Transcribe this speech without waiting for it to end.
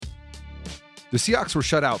The Seahawks were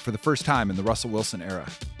shut out for the first time in the Russell Wilson era,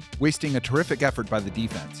 wasting a terrific effort by the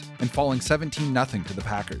defense and falling 17-0 to the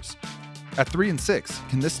Packers. At 3-6,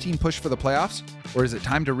 can this team push for the playoffs, or is it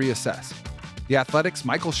time to reassess? The Athletic's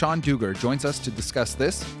Michael Sean Dugar joins us to discuss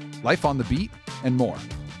this, life on the beat, and more.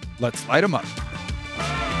 Let's light 'em up.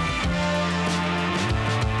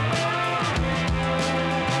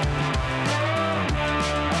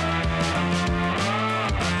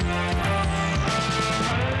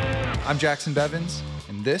 I'm Jackson Bevins,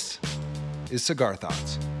 and this is Cigar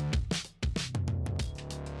Thoughts.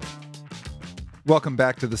 Welcome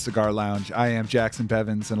back to the Cigar Lounge. I am Jackson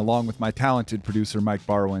Bevins, and along with my talented producer, Mike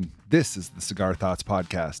Barwin, this is the Cigar Thoughts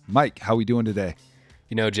podcast. Mike, how we doing today?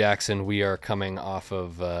 You know, Jackson, we are coming off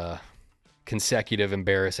of consecutive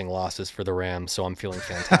embarrassing losses for the Rams, so I'm feeling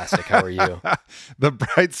fantastic. How are you? The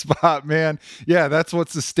bright spot, man. Yeah, that's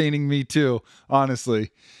what's sustaining me too,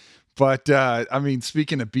 honestly. But,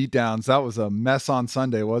 speaking of beatdowns, that was a mess on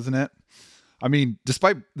Sunday, wasn't it? I mean,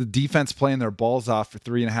 despite the defense playing their balls off for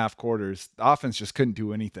 3.5 quarters, the offense just couldn't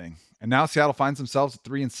do anything. And now Seattle finds themselves at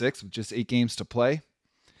 3-6 with just 8 games to play.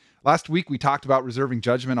 Last week, we talked about reserving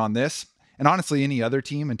judgment on this, and honestly, any other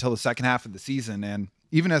team until the second half of the season. And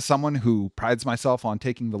even as someone who prides myself on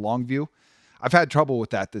taking the long view, I've had trouble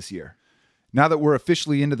with that this year. Now that we're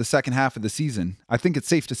officially into the second half of the season, I think it's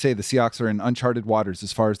safe to say the Seahawks are in uncharted waters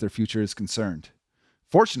as far as their future is concerned.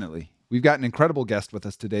 Fortunately, we've got an incredible guest with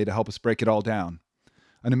us today to help us break it all down.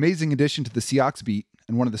 An amazing addition to the Seahawks beat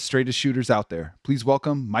and one of the straightest shooters out there. Please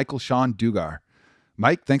welcome Michael Sean Dugar.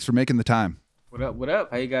 Mike, thanks for making the time. What up? What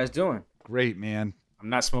up? How you guys doing? Great, man. I'm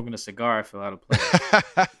not smoking a cigar. I feel out of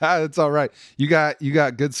place. That's all right. You got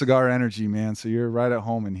good cigar energy, man, so you're right at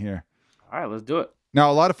home in here. All right, let's do it. Now,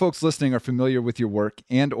 a lot of folks listening are familiar with your work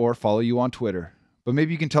and or follow you on Twitter, but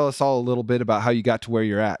maybe you can tell us all a little bit about how you got to where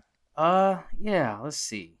you're at. Yeah, let's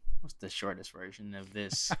see. What's the shortest version of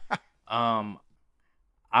this?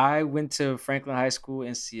 I went to Franklin High School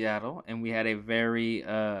in Seattle, and we had a very,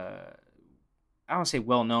 I don't say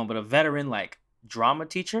well-known, but a veteran, like, drama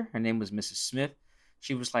teacher. Her name was Mrs. Smith.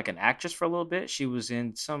 She was, like, an actress for a little bit. She was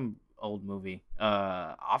in some old movie,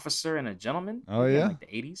 Officer and a Gentleman. Oh, yeah? In, like, the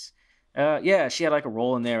 80s. Yeah, she had like a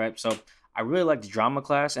role in there, right? So I really liked the drama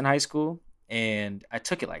class in high school, and I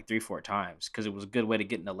took it like 3-4 times because it was a good way to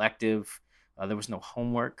get an elective. There was no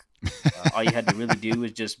homework. All you had to really do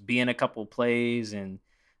was just be in a couple plays and,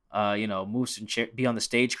 move some be on the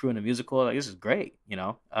stage crew in a musical. Like, this is great,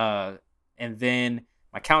 And then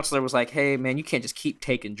my counselor was like, "Hey, man, you can't just keep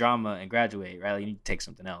taking drama and graduate, right? Like, you need to take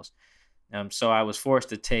something else." So I was forced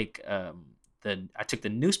to take I took the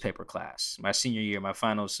newspaper class my senior year, my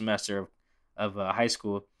final semester of high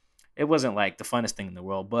school. It wasn't like the funnest thing in the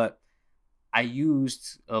world, but I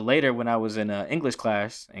used later when I was in English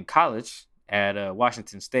class in college at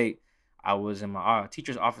Washington State. I was in my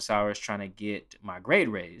teacher's office hours trying to get my grade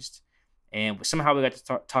raised, and somehow we got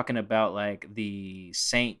to talking about like the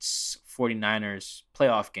Saints 49ers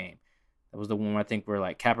playoff game. That was the one I think where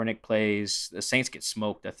like Kaepernick plays. The Saints get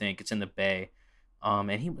smoked. I think it's in the Bay. And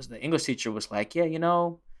the English teacher was like, "Yeah,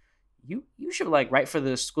 you should like write for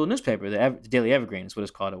the school newspaper, the Daily Evergreen is what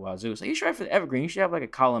it's called at Wazoo. So you should write for the Evergreen. You should have like a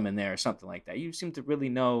column in there or something like that. You seem to really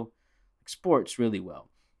know sports really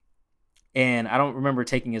well." And I don't remember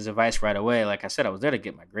taking his advice right away. Like I said, I was there to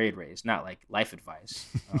get my grade raised, not like life advice.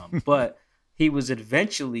 But he was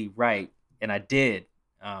eventually right, and I did.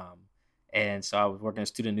 And so I was working a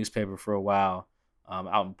student newspaper for a while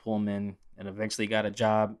out in Pullman, and eventually got a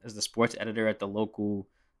job as the sports editor at the local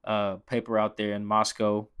paper out there in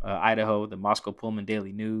Moscow, Idaho, the Moscow Pullman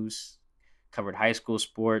Daily News. Covered high school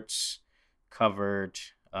sports, covered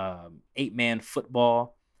 8-man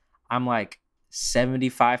football. I'm like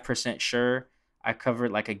 75% sure I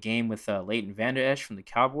covered like a game with Leighton Vander Esch from the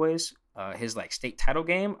Cowboys, his like state title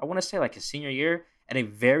game. I want to say like his senior year at a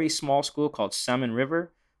very small school called Salmon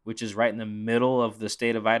River, which is right in the middle of the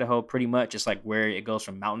state of Idaho, pretty much. It's like where it goes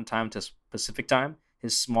from mountain time to Pacific time,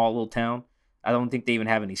 his small little town. I don't think they even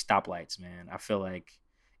have any stoplights, man. I feel like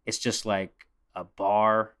it's just like a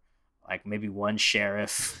bar, like maybe one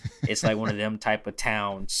sheriff. It's like one of them type of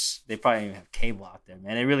towns. They probably even have cable out there,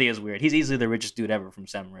 man. It really is weird. He's easily the richest dude ever from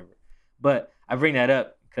Salmon River. But I bring that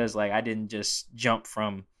up because like I didn't just jump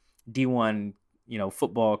from D1,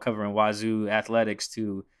 football covering Wazoo athletics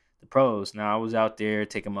to the pros. Now I was out there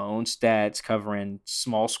taking my own stats, covering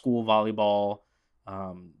small school volleyball,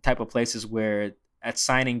 type of places where at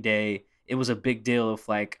signing day, it was a big deal if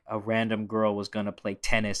like a random girl was going to play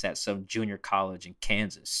tennis at some junior college in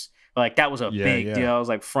Kansas. Like that was a big deal. It was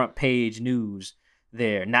like front page news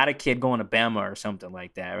there. Not a kid going to Bama or something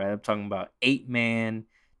like that, right? I'm talking about 8-man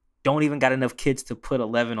don't even got enough kids to put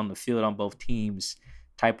 11 on the field on both teams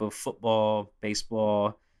type of football,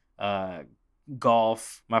 baseball, uh,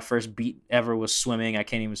 golf. My first beat ever was swimming. I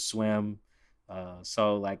can't even swim.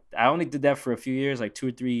 So like I only did that for a few years, like 2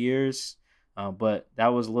 or 3 years. But that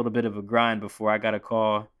was a little bit of a grind before I got a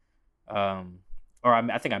call. I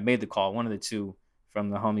think I made the call, one of the two, from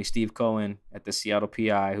the homie Steve Cohen at the Seattle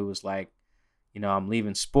PI, who was like, I'm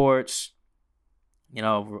leaving sports.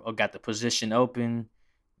 Got the position open.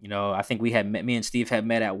 I think me and Steve had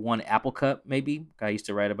met at one Apple Cup, maybe. I used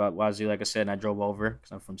to write about Wazoo, like I said, and I drove over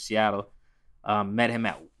because I'm from Seattle. Met him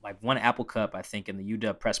at like one Apple Cup, I think, in the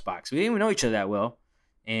UW press box. We didn't even know each other that well.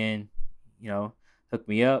 And, hooked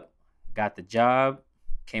me up, got the job,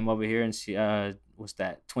 came over here and was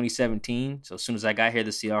that 2017. So as soon as I got here,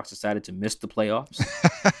 the Seahawks decided to miss the playoffs.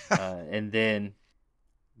 And then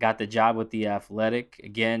got the job with the Athletic.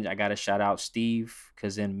 Again, I got to shout out Steve,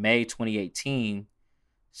 because in May 2018,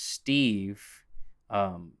 Steve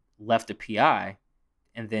left the PI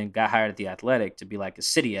and then got hired at the Athletic to be like a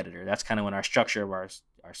city editor. That's kind of when our structure of our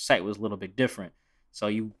site was a little bit different. So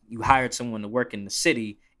you hired someone to work in the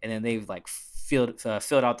city, and then they've like filled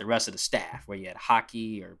out the rest of the staff, where you had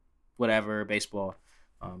hockey or whatever, baseball.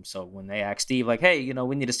 So when they asked Steve, like, hey,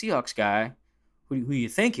 we need a Seahawks guy, who you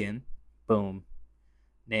thinking? Boom,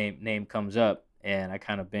 name comes up, and I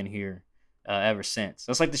kind of been here ever since.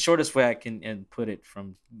 That's like the shortest way I can put it,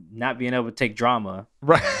 from not being able to take drama,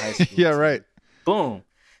 right? High school, yeah, right. Boom.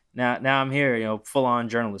 Now I'm here, full on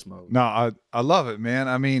journalist mode. No, I love it, man.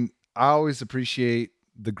 I mean, I always appreciate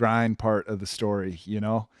the grind part of the story,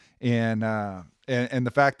 and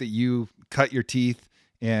the fact that you cut your teeth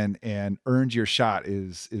and earned your shot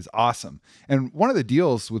is awesome. And one of the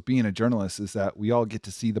deals with being a journalist is that we all get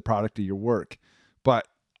to see the product of your work. But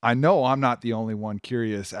I know I'm not the only one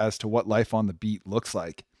curious as to what life on the beat looks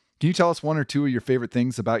like. Can you tell us one or two of your favorite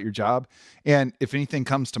things about your job? And if anything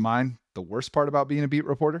comes to mind, the worst part about being a beat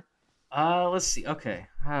reporter? Let's see. Okay.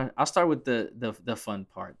 I'll start with the fun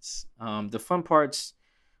parts. The fun parts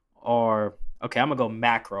are, okay, I'm gonna go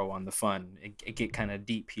macro on the fun. It get kind of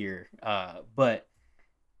deep here. But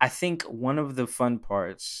I think one of the fun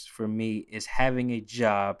parts for me is having a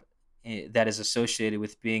job that is associated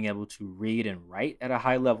with being able to read and write at a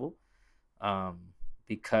high level.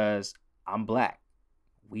 Because I'm Black.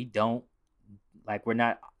 We're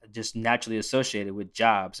not just naturally associated with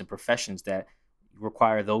jobs and professions that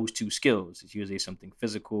require those two skills. It's usually something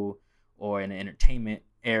physical or in an entertainment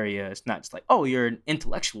area. It's not just like, oh, you're an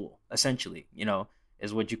intellectual, essentially,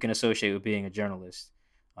 is what you can associate with being a journalist.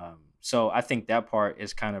 So I think that part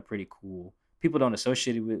is kind of pretty cool. People don't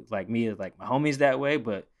associate it with like me, like my homies, that way,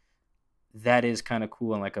 but that is kind of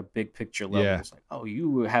cool on like a big picture level. Yeah. It's like, oh,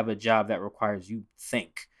 you have a job that requires you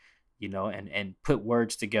think, and put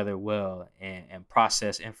words together well, and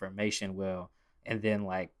process information well, and then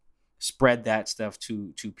like spread that stuff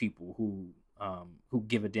to people who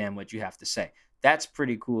give a damn what you have to say. That's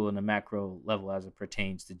pretty cool in the macro level as it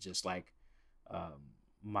pertains to just like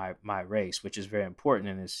my race, which is very important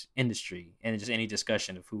in this industry and just any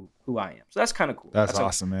discussion of who I am. So that's kind of cool. That's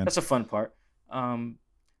awesome, man. That's a fun part. Some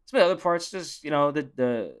of the other parts, just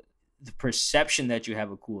the perception that you have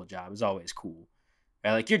a cool job is always cool.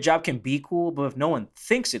 Right? Like your job can be cool, but if no one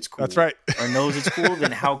thinks it's cool, that's right, or knows it's cool,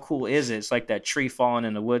 then how cool is it? It's like that tree falling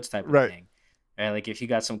in the woods type of thing. Right? Like if you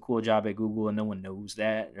got some cool job at Google and no one knows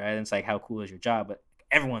that, right? And it's like, how cool is your job? But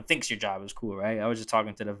everyone thinks your job is cool, right? I was just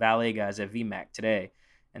talking to the valet guys at VMAC today,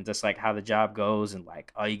 and just like how the job goes, and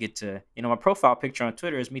like, oh, you get to, my profile picture on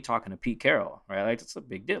Twitter is me talking to Pete Carroll, right? Like that's a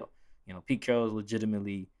big deal. Pete Carroll is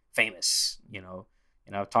legitimately famous,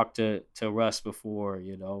 and I've talked to Russ before,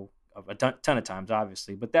 a ton of times,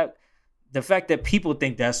 obviously, but the fact that people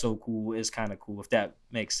think that's so cool is kind of cool, if that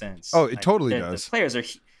makes sense. Oh, it totally does.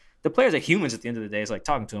 The players are humans at the end of the day. It's like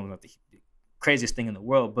talking to them about the craziest thing in the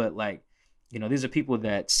world, but like, these are people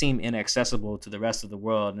that seem inaccessible to the rest of the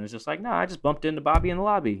world, and it's just like, no, I just bumped into Bobby in the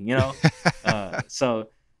lobby, So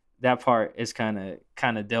that part is kind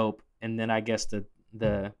of dope. And then I guess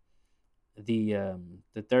the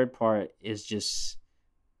third part is just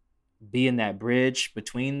being that bridge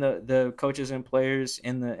between the coaches and players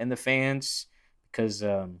and the fans, because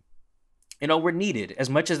we're needed. As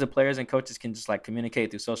much as the players and coaches can just like communicate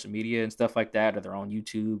through social media and stuff like that, or their own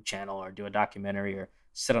YouTube channel, or do a documentary, or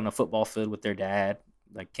sit on a football field with their dad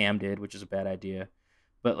like Cam did, which is a bad idea,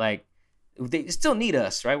 but like they still need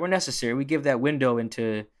us, right? We're necessary. We give that window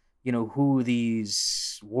into who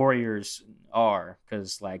these warriors are,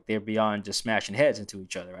 because like they're beyond just smashing heads into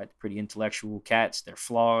each other, right? Pretty intellectual cats. They're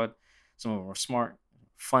flawed. Some of them are smart,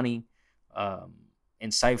 funny,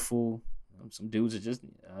 insightful. Some dudes are just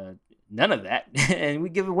none of that, and we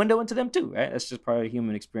give a window into them too, right? That's just part of the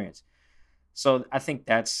human experience. So I think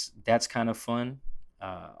that's kind of fun.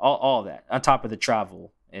 All that on top of the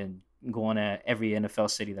travel and going to every NFL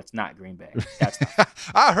city that's not Green Bay. That's not fun.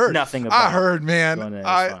 I heard Nothing about. I heard, man. going there is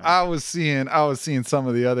fun. I was seeing some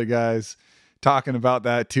of the other guys talking about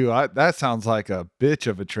that too. That sounds like a bitch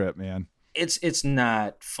of a trip, man. It's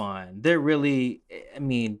not fun. They're really. I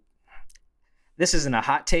mean, this isn't a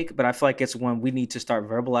hot take, but I feel like it's one we need to start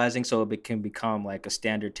verbalizing so it can become like a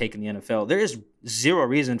standard take in the NFL. There is zero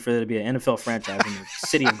reason for there to be an NFL franchise in the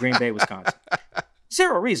city of Green Bay, Wisconsin.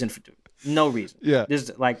 Zero reason for it. No reason. Yeah.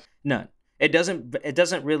 There's like none. It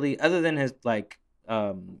doesn't really, other than his like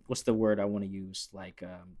what's the word I want to use? Like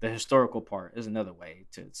the historical part is another way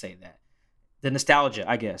to say that. The nostalgia,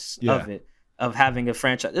 I guess, of it. Of having a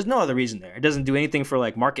franchise. There's no other reason there. It doesn't do anything for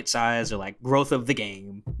like market size or like growth of the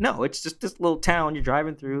game. No, it's just this little town you're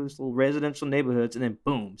driving through, this little residential neighborhoods, and then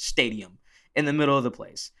boom, stadium in the middle of the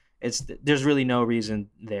place. There's really no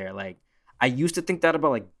reason there. Like I used to think that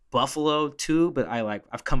about like Buffalo too, but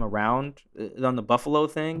I've come around on the Buffalo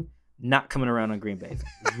thing, not coming around on Green Bay.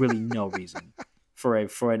 There's really no reason for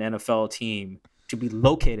an NFL team to be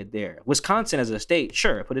located there. Wisconsin as a state,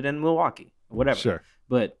 sure, put it in Milwaukee, whatever. Sure.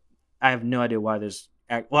 But I have no idea why there's.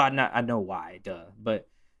 Well, I know why, but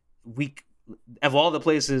of all the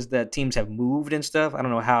places that teams have moved and stuff, I don't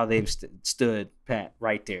know how they've stood pat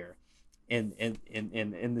right there, in the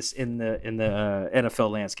NFL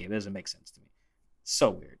landscape. It doesn't make sense to me. So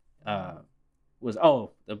weird. The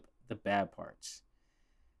bad parts.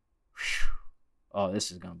 Whew. Oh,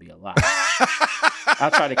 this is gonna be a lot. I'll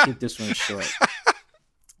try to keep this one short.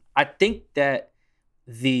 I think that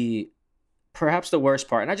perhaps the worst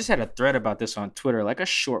part, and I just had a thread about this on Twitter, like a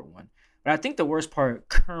short one, but I think the worst part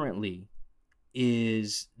currently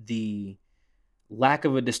is the lack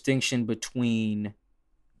of a distinction between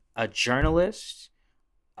a journalist,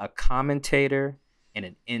 a commentator, and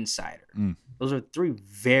an insider. Those are three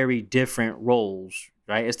very different roles,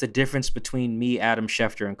 right? It's the difference between me, Adam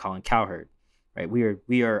Schefter, and Colin Cowherd, right?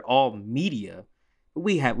 We are all media, but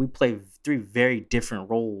we play three very different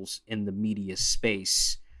roles in the media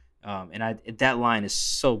space. And that line is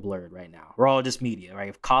so blurred right now. We're all just media, right?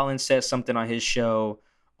 If Colin says something on his show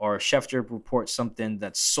or Schefter reports something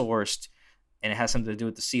that's sourced and it has something to do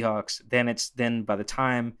with the Seahawks, then by the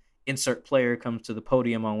time insert player comes to the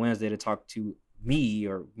podium on Wednesday to talk to me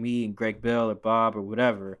and Greg Bill or Bob or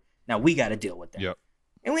whatever, now we got to deal with that. Yep.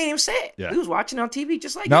 And we didn't even say it. Yeah. We was watching on TV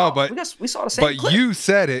just like no, y'all. but we saw the same But clip. you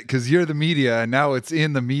said it because you're the media, and now it's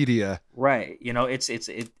in the media. Right.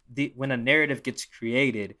 When a narrative gets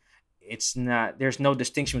created, there's no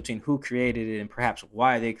distinction between who created it and perhaps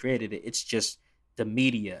why they created it. It's just the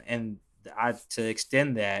media. And to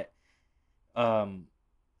extend that,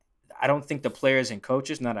 I don't think the players and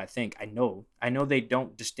coaches, I know they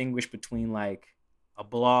don't distinguish between like a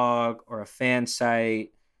blog or a fan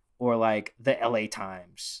site or like the LA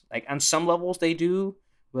Times. Like on some levels they do,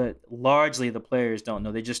 but largely the players don't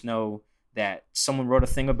know. They just know that someone wrote a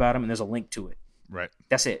thing about them and there's a link to it. Right.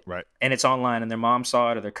 That's it. Right. And it's online and their mom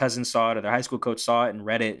saw it or their cousin saw it or their high school coach saw it and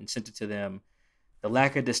read it and sent it to them. The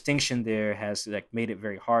lack of distinction there has like made it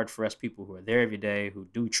very hard for us people who are there every day, who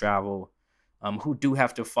do travel, who do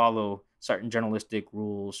have to follow certain journalistic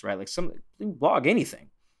rules, right? Like you blog anything.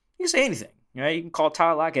 You can say anything, right? You can call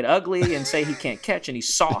Tyler Lockett ugly and say he can't catch and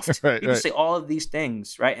he's soft. Right, you can say all of these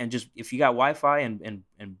things, right? And just if you got Wi-Fi and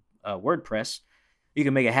WordPress, you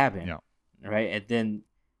can make it happen, Yeah. right?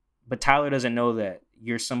 But Tyler doesn't know that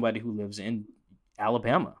you're somebody who lives in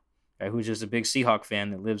Alabama, right? Who's just a big Seahawk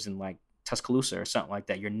fan that lives in like Tuscaloosa or something like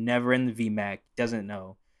that. You're never in the VMAC, doesn't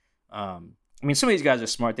know. I mean, some of these guys are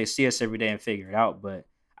smart. They see us every day and figure it out. But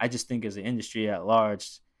I just think as an industry at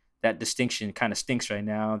large, that distinction kind of stinks right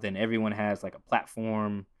now. Then everyone has like a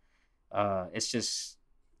platform. It just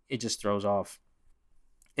throws off.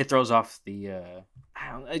 It throws off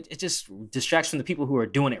it just distracts from the people who are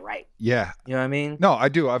doing it right. Yeah. You know what I mean? No, I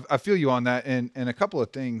do. I feel you on that. And a couple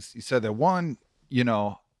of things you said there. One,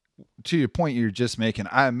 to your point you're just making,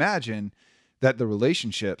 I imagine that the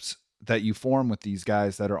relationships that you form with these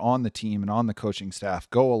guys that are on the team and on the coaching staff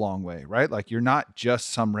go a long way, right? Like you're not just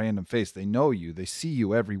some random face. They know you, they see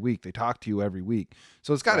you every week, they talk to you every week.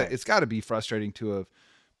 So it's gotta be frustrating to have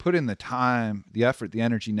put in the time, the effort, the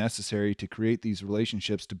energy necessary to create these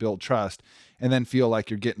relationships, to build trust, and then feel like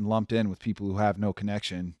you're getting lumped in with people who have no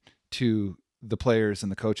connection to the players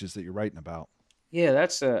and the coaches that you're writing about. Yeah,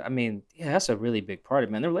 that's a really big part of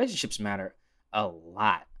it, man. The relationships matter a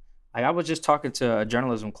lot. Like I was just talking to a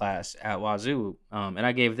journalism class at Wazoo, and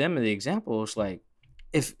I gave them the examples. Like,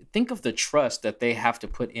 think of the trust that they have to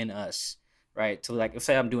put in us right? To like,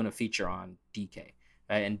 say I'm doing a feature on DK,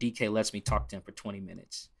 right? And DK lets me talk to him for 20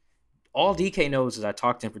 minutes. All DK knows is I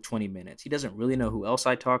talked to him for 20 minutes. He doesn't really know who else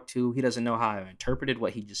I talked to. He doesn't know how I interpreted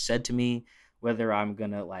what he just said to me, whether I'm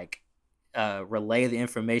gonna like relay the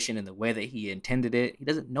information in the way that he intended it. He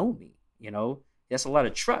doesn't know me, you know. That's a lot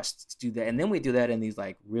of trust to do that, and then we do that in these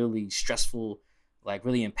like really stressful, like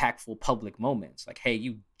really impactful public moments. Like, hey,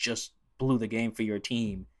 you just blew the game for your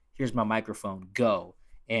team. Here's my microphone. Go.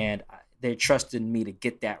 And they're trusting me to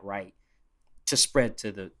get that right, to spread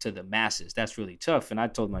to the masses. That's really tough. And I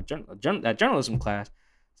told my that journalism class,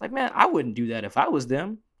 it's like, man, I wouldn't do that if I was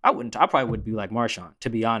them. I wouldn't. I probably would be like Marshawn, to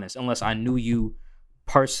be honest, unless I knew you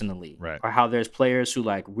personally, Right. or how there's players who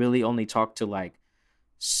like really only talk to like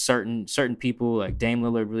certain people. Like Dame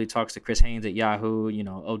Lillard really talks to Chris Haynes at Yahoo. You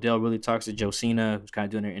know, Odell really talks to Josina, who's kind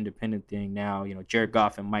of doing their independent thing now. You know, Jared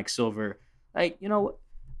Goff and Mike Silver. Like, you know,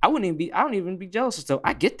 I don't even be jealous of stuff.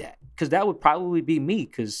 I get that, because that would probably be me.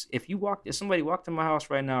 Because if somebody walked in my house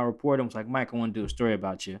right now, a reporter was like, Mike, I want to do a story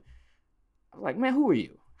about you. I'm like, man, who are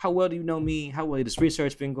you? How well do you know me? How well this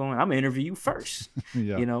research been going? I'm gonna interview you first,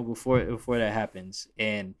 Yeah. you know, before that happens.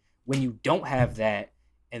 And when you don't have that,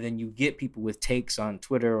 and then you get people with takes on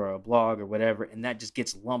Twitter or a blog or whatever, and that just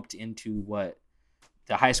gets lumped into what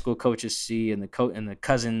the high school coaches see, and the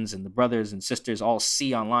cousins and the brothers and sisters all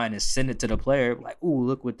see online, and send it to the player, like, ooh,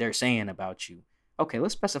 look what they're saying about you. Okay,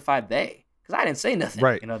 let's specify they, because I didn't say nothing.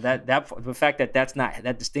 Right. You know, that the fact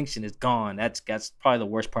that distinction is gone. That's probably the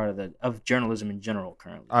worst part of journalism in general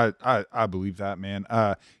currently. I believe that, man.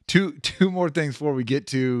 Two more things before we get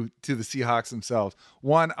to the Seahawks themselves.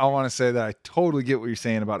 One, I want to say that I totally get what you're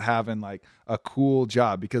saying about having like a cool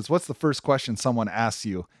job, because what's the first question someone asks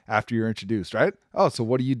you after you're introduced, right? Oh, so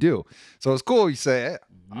what do you do? So it's cool. You say,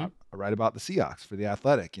 hey, I write about the Seahawks for The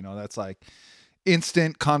Athletic. You know, that's like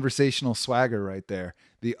instant conversational swagger right there.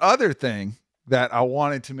 The other thing that I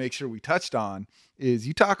wanted to make sure we touched on is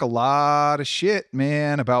you talk a lot of shit,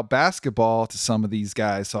 man, about basketball to some of these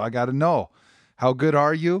guys. So I got to know, how good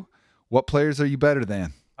are you? What players are you better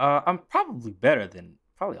than? I'm probably better than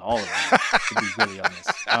probably all of them, to be really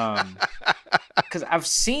honest. Because I've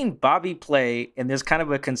seen Bobby play, and there's kind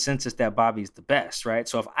of a consensus that Bobby's the best, right?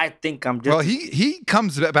 So if I think I'm just, well, he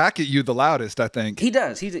comes back at you the loudest, I think. he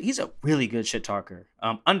does. He's a really good shit talker.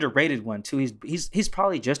 Underrated one too. He's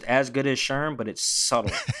probably just as good as Sherm, but it's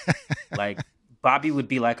subtle. Like Bobby would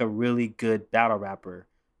be like a really good battle rapper.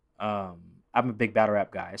 I'm a big battle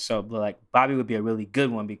rap guy, so like Bobby would be a really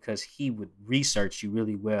good one, because he would research you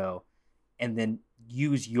really well, and then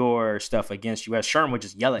use your stuff against you. As Sherm would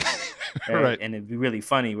just yell at you, right? And it'd be really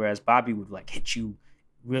funny. Whereas Bobby would like hit you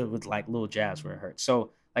real with like little jabs where it hurts.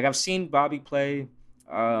 So like I've seen Bobby play.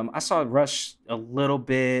 I saw Rush a little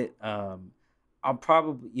bit. I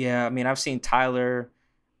mean, I've seen Tyler.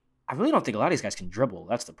 I really don't think a lot of these guys can dribble.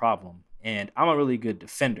 That's the problem. And I'm a really good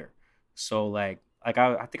defender. So like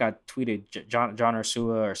I think I tweeted John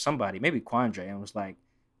Ursua or somebody, maybe Quandre, and was like,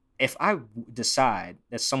 if I decide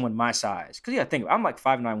that someone my size, because yeah, think I'm like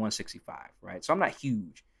 5'9", 165, right? So I'm not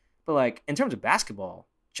huge, but like in terms of basketball,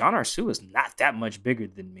 John Ursua is not that much bigger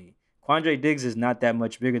than me. Quandre Diggs is not that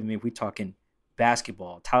much bigger than me if we talking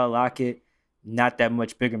basketball. Tyler Lockett, not that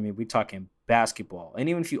much bigger than me if we talking basketball. And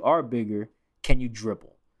even if you are bigger, can you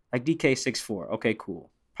dribble? Like DK 6'4", okay,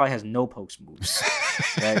 cool. Probably has no post moves,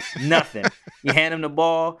 right? Nothing. You hand him the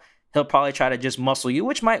ball, he'll probably try to just muscle you,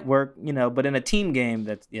 which might work, you know, but in a team game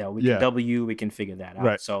that, you know, we can W, we can figure that out.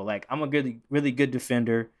 Right. So like I'm a really good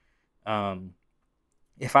defender.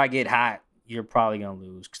 If I get hot, you're probably gonna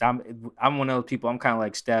lose, because I'm one of those people. I'm kind of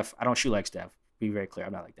like Steph. I don't shoot like Steph. Be very clear,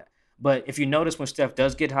 I'm not like that. But if you notice, when Steph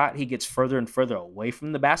does get hot, he gets further and further away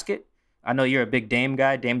from the basket. I know you're a big Dame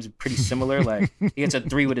guy. Dame's pretty similar. Like he gets a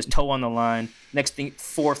three with his toe on the line. Next thing,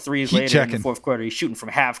 4 threes later in the fourth quarter, he's shooting from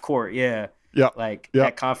half court. Yeah.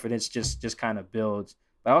 That confidence just kind of builds.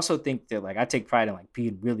 But I also think that like I take pride in like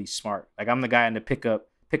being really smart. Like I'm the guy in the pickup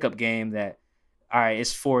game that, all right,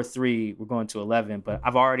 it's 4-3, we're going to 11, but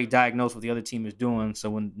I've already diagnosed what the other team is doing.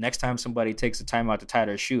 So when next time somebody takes a timeout to tie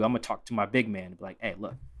their shoe, I'm gonna talk to my big man and be like, hey,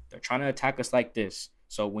 look, they're trying to attack us like this.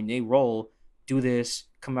 So when they roll, do this,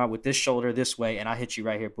 come out with this shoulder this way, and I'll hit you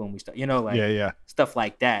right here. Boom, we start. You know, like stuff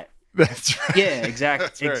like that. That's right. Yeah,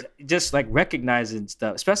 exactly. That's right. Just like recognizing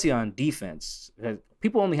stuff, especially on defense.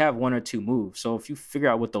 People only have 1 or 2 moves. So if you figure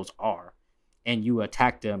out what those are and you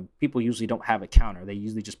attack them, people usually don't have a counter. They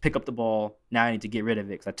usually just pick up the ball. Now I need to get rid of it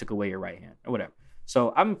because I took away your right hand or whatever.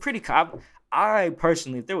 So I'm pretty I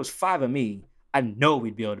personally, if there was 5 of me, I know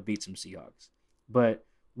we'd be able to beat some Seahawks. But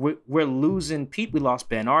we're losing Pete. We lost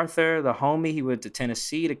Ben Arthur, the homie. He went to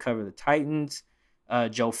Tennessee to cover the Titans.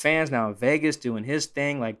 Joe Fans now in Vegas doing his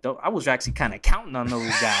thing. Like, I was actually kind of counting on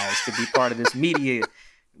those guys to be part of this media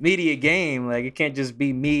game. Like, it can't just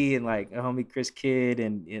be me and like a homie Chris Kidd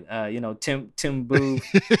and Tim Boo.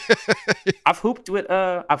 I've hooped with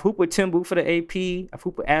Tim Boo for the AP. I've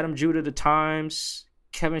hooped with Adam Judah the Times,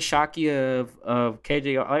 Kevin Shockey of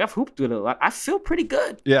KJR. Like, I've hooped with a lot. I feel pretty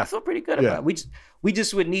good. Yeah, I feel pretty good about it. We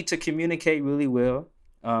just would need to communicate really well,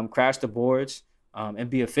 crash the boards, and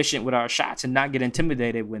be efficient with our shots and not get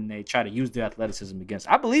intimidated when they try to use their athleticism against.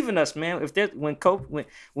 I believe in us, man. If when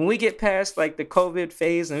we get past like the COVID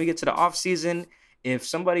phase and we get to the off season, if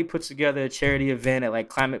somebody puts together a charity event at like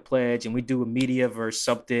Climate Pledge and we do a media versus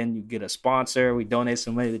something, you get a sponsor, we donate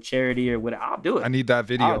some money to charity or whatever, I'll do it. I need that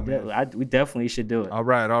video, man. We definitely should do it. All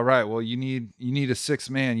right. Well, you need a 6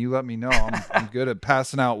 man. You let me know. I'm good at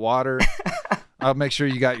passing out water. I'll make sure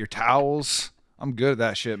you got your towels. I'm good at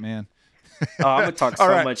that shit, man. Oh, I'm gonna talk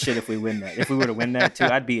so much shit if we win that. If we were to win that too,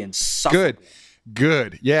 I'd be insufferable.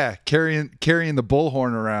 Good. Yeah, carrying the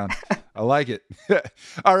bullhorn around. I like it.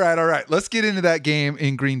 All right. Let's get into that game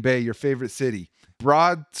in Green Bay, your favorite city.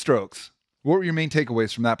 Broad strokes. What were your main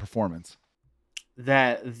takeaways from that performance?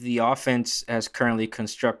 That the offense as currently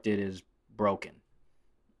constructed is broken.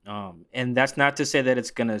 And that's not to say that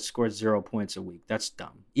it's going to score 0 points a week. That's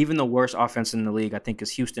dumb. Even the worst offense in the league, I think,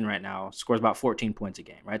 is Houston right now, scores about 14 points a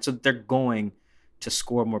game, right? So they're going to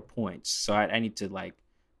score more points. So I need to like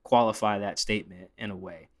qualify that statement in a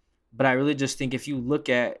way. But I really just think if you look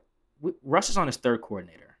at Russ is on his third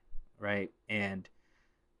coordinator, right? And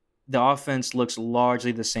the offense looks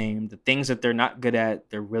largely the same. The things that they're not good at,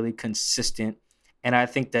 they're really consistent. And I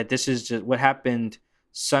think that this is just what happened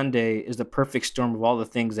Sunday is the perfect storm of all the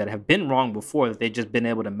things that have been wrong before that they've just been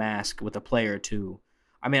able to mask with a play or two.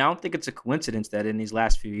 I mean, I don't think it's a coincidence that in these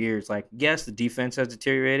last few years, like, yes, the defense has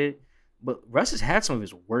deteriorated, but Russ has had some of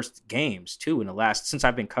his worst games too since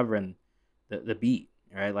I've been covering the beat,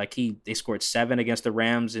 right? Like they scored 7 against the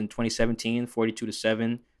Rams in 2017,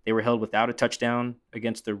 42-7. They were held without a touchdown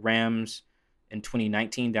against the Rams in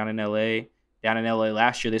 2019 down in LA. Down in LA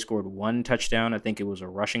last year, they scored 1 touchdown. I think it was a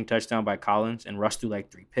rushing touchdown by Collins, and Russ threw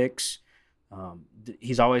like 3 picks.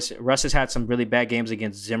 Russ has had some really bad games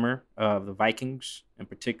against Zimmer of the Vikings in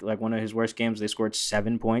particular. Like one of his worst games, they scored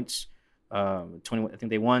 7 points. 21. I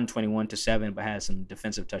think they won 21-7, but had some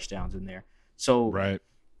defensive touchdowns in there. So right.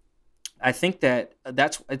 I think that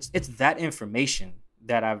it's that information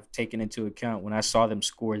that I've taken into account when I saw them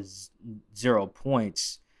score 0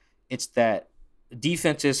 points. It's that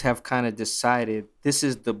defenses have kind of decided this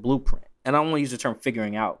is the blueprint. And I don't want to use the term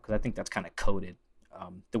figuring out because I think that's kind of coded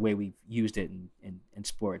the way we've used it in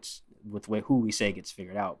sports with the way who we say gets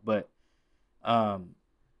figured out. But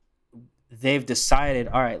they've decided,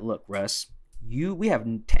 all right, look, Russ, we have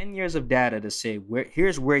 10 years of data to say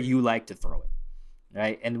here's where you like to throw it,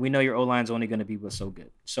 right? And we know your O-line's only going to be so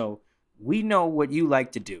good. So we know what you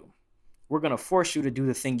like to do. We're going to force you to do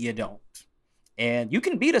the thing you don't. And you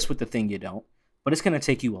can beat us with the thing you don't, but it's going to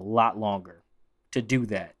take you a lot longer to do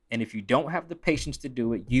that. And if you don't have the patience to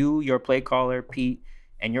do it, your play caller, Pete,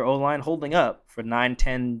 and your O-line holding up for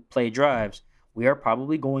 9-10 play drives, we are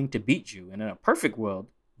probably going to beat you. And in a perfect world,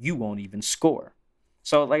 you won't even score.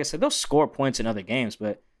 So, like I said, they'll score points in other games,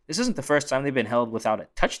 but this isn't the first time they've been held without a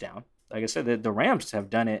touchdown. Like I said, the Rams have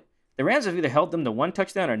done it. The Rams have either held them to 1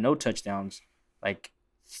 touchdown or no touchdowns, like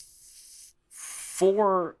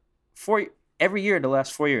four every year the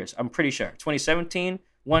last 4 years. I'm pretty sure. 2017,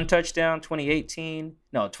 1 touchdown. 2018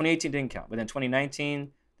 didn't count. But then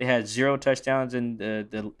 2019, they had 0 touchdowns in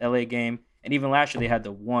the LA game, and even last year they had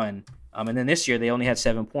the 1. And then this year they only had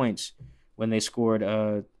 7 points when they scored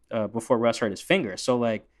before Russ hurt his finger. So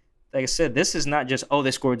like I said, this is not just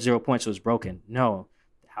they scored 0 points, so it's broken. No,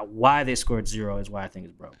 why they scored 0 is why I think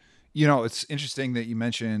it's broken. You know, it's interesting that you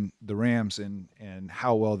mentioned the Rams and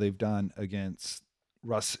how well they've done against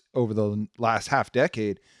Russ over the last half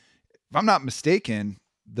decade. If I'm not mistaken,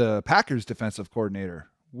 the Packers defensive coordinator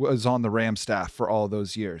was on the Rams staff for all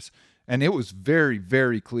those years. And it was very,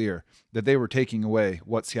 very clear that they were taking away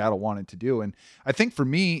what Seattle wanted to do. And I think for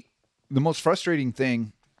me, the most frustrating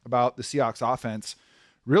thing about the Seahawks offense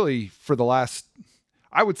really for the last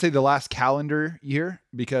calendar year,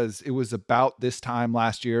 because it was about this time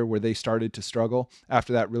last year where they started to struggle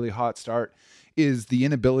after that really hot start, is the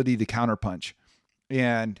inability to counterpunch.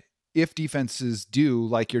 And if defenses do,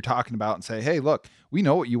 like you're talking about, and say, hey, look, we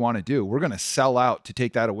know what you want to do. We're going to sell out to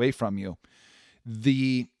take that away from you.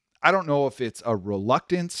 I don't know if it's a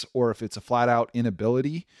reluctance or if it's a flat out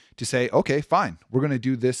inability to say, okay, fine, we're going to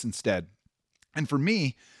do this instead. And for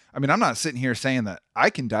me, I mean, I'm not sitting here saying that I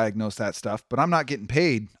can diagnose that stuff, but I'm not getting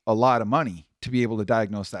paid a lot of money to be able to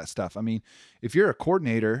diagnose that stuff. I mean, if you're a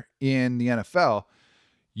coordinator in the NFL,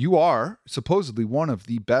 you are supposedly one of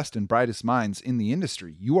the best and brightest minds in the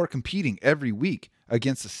industry. You are competing every week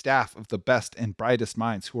against a staff of the best and brightest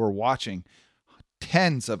minds who are watching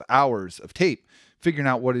tens of hours of tape, figuring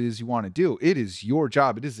out what it is you want to do. It is your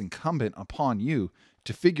job. It is incumbent upon you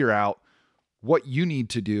to figure out what you need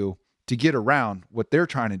to do to get around what they're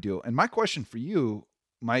trying to do. And my question for you,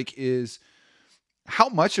 Mike, is how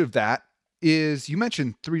much of that is, you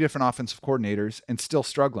mentioned 3 different offensive coordinators and still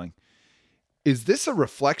struggling. Is this a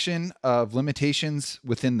reflection of limitations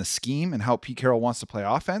within the scheme and how Pete Carroll wants to play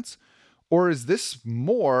offense? Or is this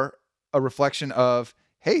more a reflection of,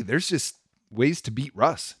 hey, there's just ways to beat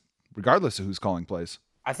Russ, regardless of who's calling plays?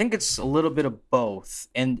 I think it's a little bit of both,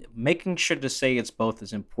 and making sure to say it's both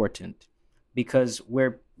is important, because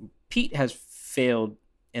where Pete has failed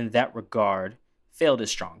in that regard, failed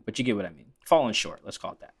is strong, but you get what I mean. Fallen short, let's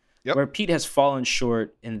call it that. Yep. Where Pete has fallen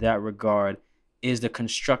short in that regard is the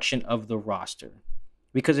construction of the roster.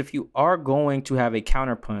 Because if you are going to have a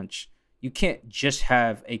counterpunch, you can't just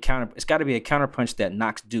have a counter. It's got to be a counterpunch that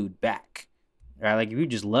knocks dude back. Right? Like if you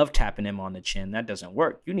just love tapping him on the chin, that doesn't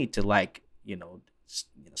work. You need to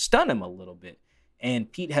stun him a little bit.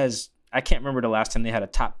 And Pete has, I can't remember the last time they had a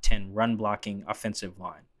top 10 run blocking offensive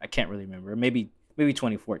line. I can't really remember. Maybe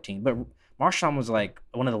 2014. But Marshawn was like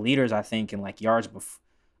one of the leaders, I think, in like yards before.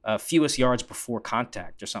 Fewest yards before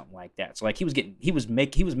contact or something like that. So like he was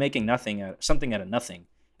making something out of nothing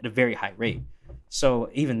at a very high rate. So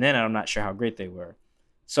even then, I'm not sure how great they were.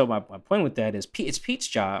 So my point with that is it's Pete's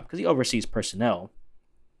job, because he oversees personnel.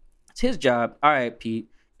 It's his job. All right, Pete,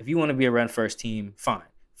 if you want to be a run first team, fine.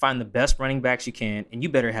 Find the best running backs you can, and you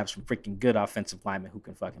better have some freaking good offensive linemen who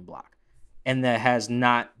can fucking block. And that has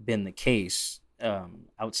not been the case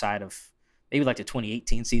outside of maybe like the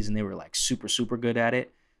 2018 season. They were like super, super good at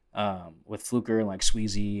it. With Fluker and like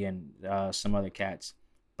Sweezy and some other cats.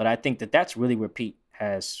 But I think that's really where Pete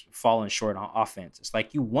has fallen short on offense. It's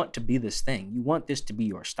like you want to be this thing. You want this to be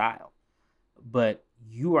your style. But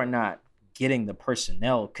you are not getting the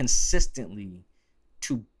personnel consistently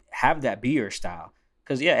to have that be your style.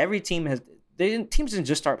 Because, yeah, every team teams didn't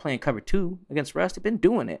just start playing cover 2 against Russ. They've been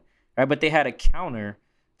doing it, right? But they had a counter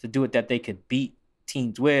to do it that they could beat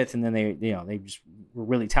teams with, and then they just were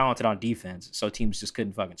really talented on defense, so teams just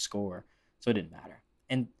couldn't fucking score, so it didn't matter.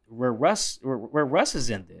 And where Russ is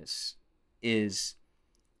in this is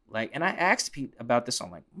like, and I asked Pete about this on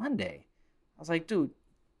like Monday. I was like, dude,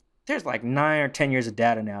 there's like 9 or 10 years of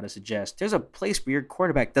data now to suggest there's a place where your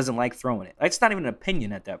quarterback doesn't like throwing it. Like, it's not even an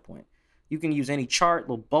opinion at that point. You can use any chart,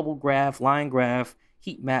 little bubble graph, line graph,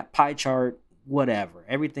 heat map, pie chart, whatever,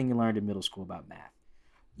 everything you learned in middle school about math.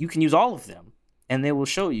 You can use all of them, and they will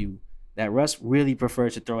show you that Russ really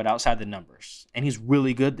prefers to throw it outside the numbers. And he's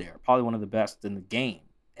really good there. Probably one of the best in the game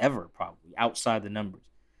ever, probably, outside the numbers.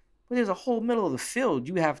 But there's a whole middle of the field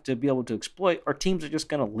you have to be able to exploit, or teams are just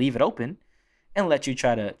going to leave it open and let you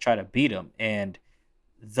try to beat them. And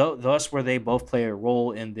thus where they both play a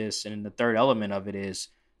role in this. And the third element of it is,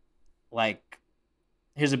 like,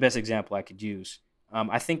 here's the best example I could use.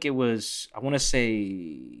 I think it was, I want to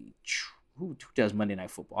say, who does Monday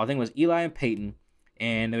Night Football? I think it was Eli and Peyton,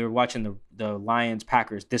 and they were watching the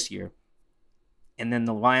Lions-Packers this year. And then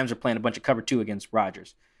the Lions are playing a bunch of cover 2 against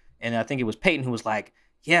Rodgers. And I think it was Peyton who was like,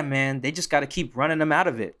 yeah, man, they just got to keep running them out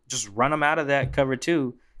of it. Just run them out of that cover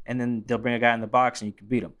 2, and then they'll bring a guy in the box and you can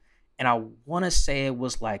beat them. And I want to say it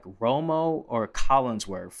was like Romo or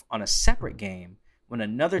Collinsworth on a separate game when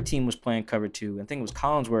another team was playing cover 2. I think it was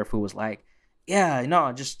Collinsworth who was like, yeah,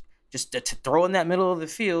 no, just to throw in that middle of the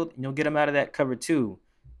field and you'll get them out of that cover 2.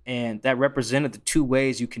 And that represented the 2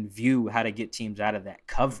 ways you can view how to get teams out of that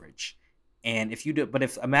coverage. And if you do,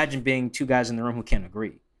 but imagine being 2 guys in the room who can't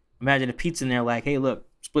agree. Imagine if Pete's in there like, hey, look,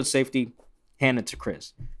 split safety, hand it to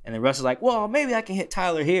Chris. And then Russ is like, well, maybe I can hit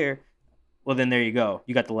Tyler here. Well, then there you go.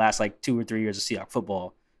 You got the last like 2 or 3 years of Seahawks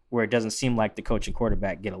football where it doesn't seem like the coach and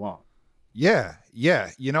quarterback get along. Yeah.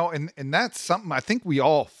 And that's something I think we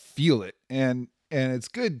all feel it. And it's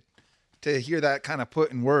good to hear that kind of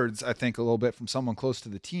put in words, I think, a little bit from someone close to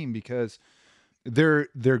the team, because they're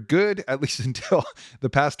good, at least until the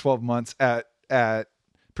past 12 months, at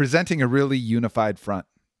presenting a really unified front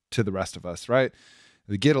to the rest of us, right?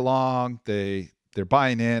 They get along, they're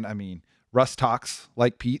buying in. I mean, Russ talks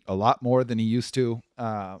like Pete a lot more than he used to,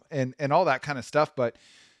 and all that kind of stuff. But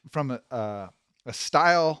from a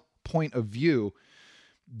style point of view,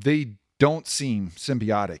 they don't seem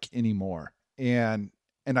symbiotic anymore. And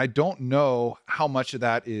I don't know how much of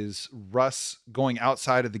that is Russ going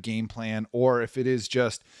outside of the game plan, or if it is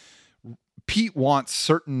just Pete wants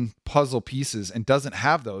certain puzzle pieces and doesn't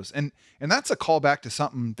have those. And that's a callback to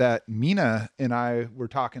something that Mina and I were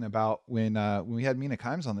talking about when we had Mina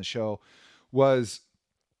Kimes on the show was,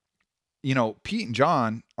 Pete and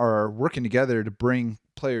John are working together to bring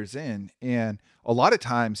players in. And a lot of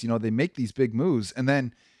times, they make these big moves and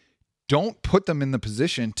then don't put them in the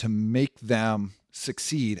position to make them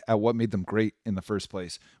succeed at what made them great in the first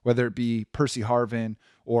place, whether it be Percy Harvin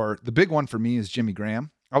or the big one for me is Jimmy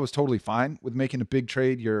Graham. I was totally fine with making a big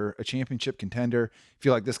trade. You're a championship contender.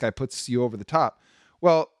 Feel like this guy puts you over the top.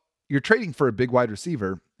 Well, you're trading for a big wide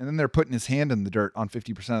receiver, and then they're putting his hand in the dirt on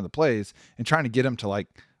 50% of the plays and trying to get him to like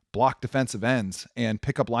block defensive ends and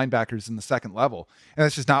pick up linebackers in the second level. And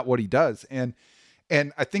that's just not what he does. And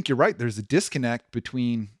I think you're right. There's a disconnect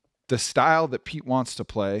between the style that Pete wants to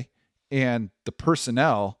play and the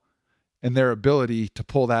personnel and their ability to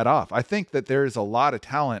pull that off. I think that there is a lot of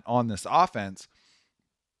talent on this offense,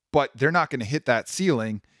 but they're not going to hit that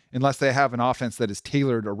ceiling unless they have an offense that is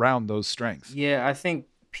tailored around those strengths. Yeah, I think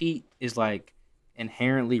Pete is like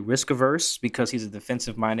inherently risk averse because he's a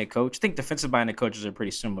defensive minded coach. I think defensive minded coaches are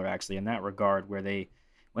pretty similar actually in that regard, where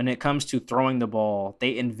when it comes to throwing the ball,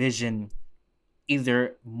 they envision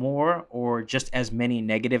either more or just as many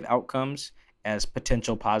negative outcomes as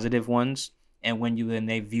potential positive ones. And when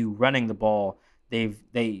they view running the ball,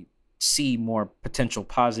 they see more potential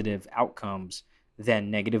positive outcomes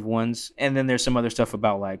than negative ones. And then there's some other stuff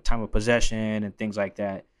about like time of possession and things like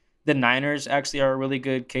that. The Niners actually are a really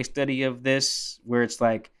good case study of this, where it's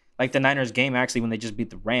like the Niners game actually when they just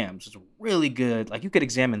beat the Rams was really good. Like you could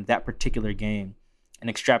examine that particular game and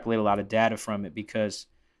extrapolate a lot of data from it, because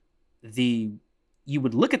you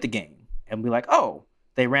would look at the game and be like, oh,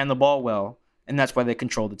 they ran the ball well, and that's why they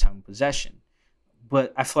controlled the time of possession.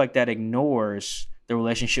 But I feel like that ignores the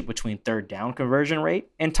relationship between third down conversion rate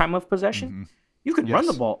and time of possession. Mm-hmm. You can run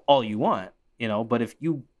the ball all you want, but if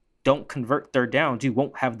you don't convert third downs, you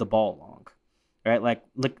won't have the ball long, right? Like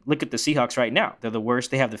look at the Seahawks right now. They're the worst.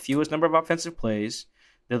 They have the fewest number of offensive plays.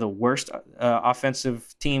 They're the worst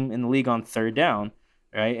offensive team in the league on third down,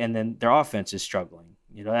 right? And then their offense is struggling.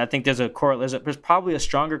 I think there's probably a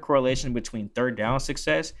stronger correlation between third down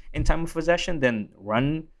success in time of possession than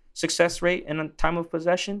run success rate in time of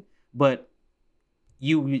possession. But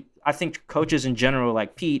I think coaches in general,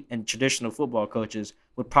 like Pete and traditional football coaches,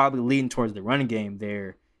 would probably lean towards the run game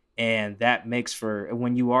there. And that makes for,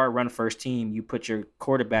 when you are a run first team, you put your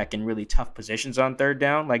quarterback in really tough positions on third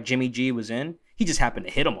down, like Jimmy G was in. He just happened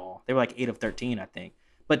to hit them all. They were like 8 of 13, I think.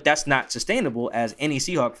 But that's not sustainable, as any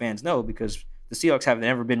Seahawk fans know, because the Seahawks have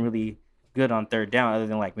never been really good on third down other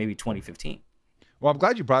than like maybe 2015. Well, I'm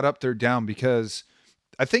glad you brought up third down, because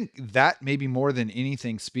I think that maybe more than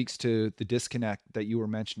anything speaks to the disconnect that you were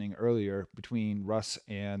mentioning earlier between Russ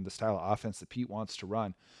and the style of offense that Pete wants to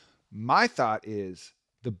run. My thought is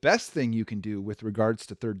the best thing you can do with regards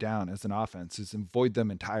to third down as an offense is avoid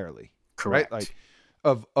them entirely. Correct. Right? Like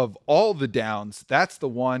of all the downs, that's the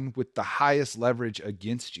one with the highest leverage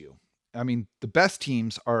against you. I mean, the best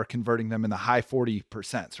teams are converting them in the high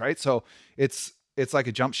 40%, right? So it's like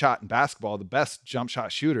a jump shot in basketball. The best jump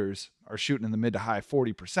shot shooters are shooting in the mid to high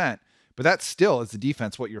 40%, but that's still, as the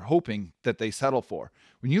defense, what you're hoping that they settle for.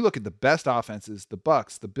 When you look at the best offenses, the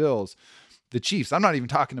Bucks, the Bills, the Chiefs, I'm not even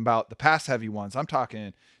talking about the pass heavy ones. I'm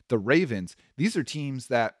talking the Ravens. These are teams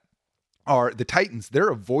that are the Titans. They're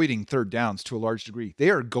avoiding third downs to a large degree. They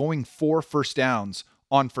are going for first downs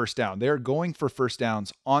on first down. They're going for first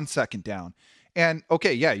downs on second down. And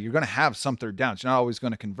okay, yeah, you're going to have some third downs. You're not always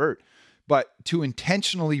going to convert, but to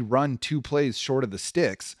intentionally run 2 plays short of the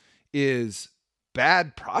sticks is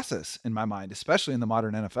bad process in my mind, especially in the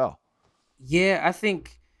modern NFL. Yeah, I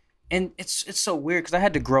think, and it's so weird because I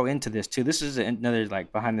had to grow into this too. This is another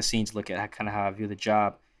like behind the scenes look at kind of how I view the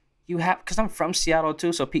job. You have, because I'm from Seattle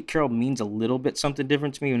too, so Pete Carroll means a little bit something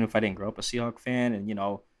different to me, even if I didn't grow up a Seahawk fan. And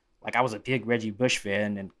like I was a big Reggie Bush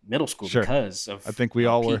fan in middle school because of, I think we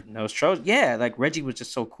all Pete were. And those Trojans. Yeah, like Reggie was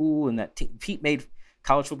just so cool, and that Pete made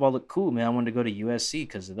college football look cool, man. I wanted to go to USC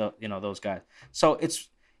because of those guys. So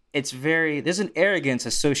it's very, there's an arrogance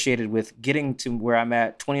associated with getting to where I'm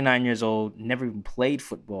at, 29 years old, never even played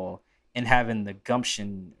football, and having the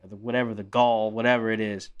gumption, the gall, whatever it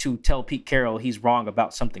is, to tell Pete Carroll he's wrong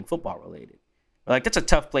about something football related. Like, that's a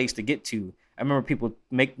tough place to get to. I remember people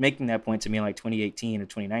making that point to me in like 2018 or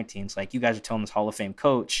 2019. It's like, you guys are telling this Hall of Fame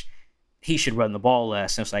coach he should run the ball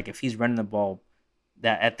less. And it's like, if he's running the ball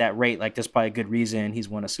at that rate, like, there's probably a good reason. He's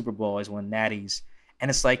won a Super Bowl, he's won natties. And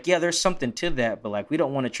it's like, yeah, there's something to that, but like, we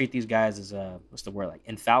don't want to treat these guys as what's the word, like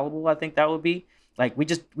infallible, I think that would be. Like, we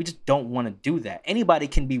just don't want to do that. Anybody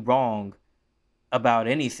can be wrong about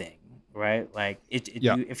anything. right? Like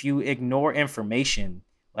Yeah. if you ignore information,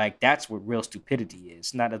 like that's what real stupidity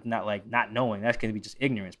is. Not like not knowing. That's going to be just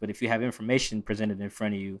ignorance. But if you have information presented in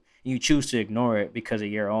front of you and you choose to ignore it because of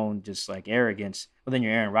your own just like arrogance, well then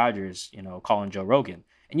you're Aaron Rodgers, calling Joe Rogan,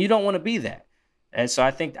 and you don't want to be that. And so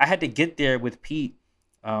I think I had to get there with Pete,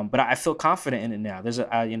 but I feel confident in it now.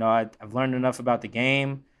 I've learned enough about the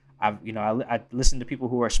game. I listen to people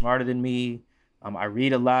who are smarter than me. I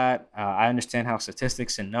read a lot. I understand how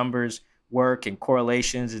statistics and numbers work and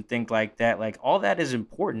correlations and things like that. Like all that is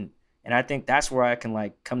important. And I think that's where I can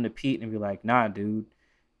like come to Pete and be like, nah, dude,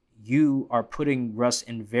 you are putting Russ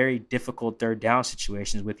in very difficult third down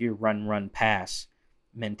situations with your run, pass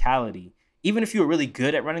mentality. Even if you were really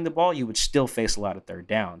good at running the ball, you would still face a lot of third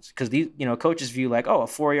downs because these, coaches view like, oh, a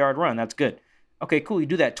 4-yard run, that's good. Okay, cool. You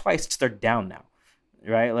do that twice, it's third down now,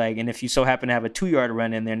 right? Like, and if you so happen to have a 2-yard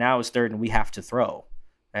run in there, now it's third and we have to throw,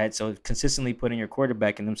 right? So consistently putting your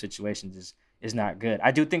quarterback in them situations is not good. I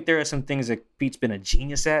do think there are some things that Pete's been a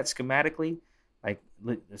genius at schematically, like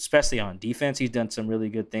especially on defense. He's done some really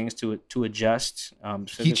good things to adjust.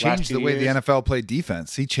 He changed the way the NFL played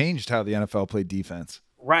defense. He changed how the NFL played defense.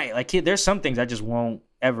 Right. Like there's some things I just won't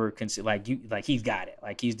ever consider. Like he's got it.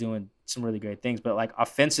 Like he's doing some really great things. But like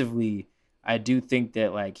offensively, I do think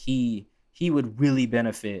that like he would really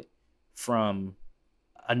benefit from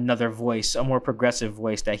another voice, a more progressive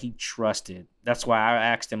voice that he trusted. That's why I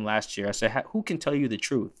asked him last year. I said, "Who can tell you the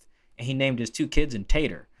truth?" And he named his 2 kids in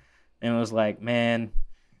Tater, and it was like, man.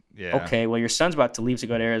 Yeah. Okay, well, your son's about to leave to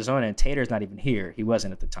go to Arizona, and Tater's not even here. He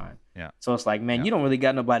wasn't at the time. Yeah. So it's like, man, you don't really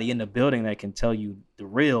got nobody in the building that can tell you the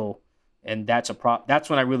real, and that's That's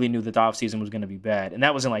when I really knew that the offseason was going to be bad, and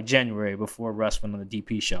that was in like January before Russ went on the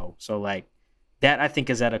DP show. So like that, I think,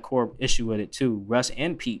 is at a core issue with it too. Russ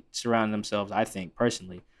and Pete surround themselves, I think,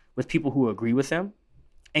 personally, with people who agree with them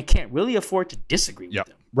and can't really afford to disagree with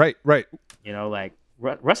them. Right. Like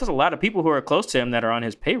Russ has a lot of people who are close to him that are on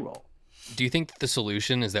his payroll. Do you think that the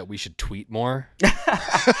solution is that we should tweet more?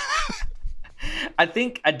 I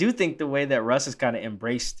do think the way that Russ has kind of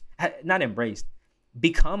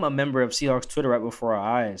become a member of Seahawks Twitter right before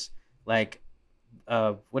our eyes. Like,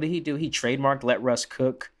 what did he do? He trademarked Let Russ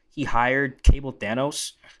Cook. He hired Cable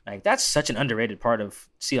Thanos. Like, that's such an underrated part of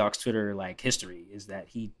Seahawks Twitter like history, is that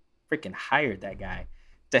he freaking hired that guy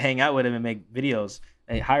to hang out with him and make videos.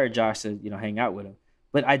 And he hired Josh to hang out with him.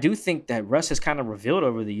 But I do think that Russ has kind of revealed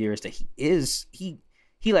over the years that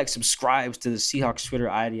he like subscribes to the Seahawks Twitter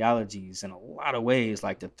ideologies in a lot of ways,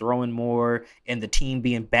 like the throwing more and the team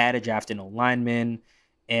being bad at drafting linemen.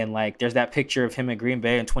 And like there's that picture of him at Green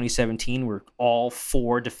Bay in 2017 where all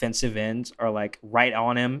 4 defensive ends are like right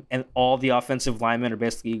on him and all the offensive linemen are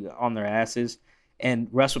basically on their asses. And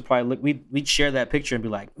Russ would probably look, we'd share that picture and be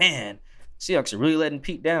like, man, Seahawks are really letting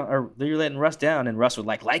Pete down, or they're letting Russ down, and Russ would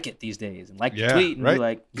like it these days and the tweet and be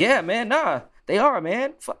like, yeah, man, nah, they are,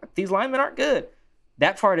 man. Fuck, these linemen aren't good.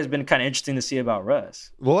 That part has been kind of interesting to see about Russ.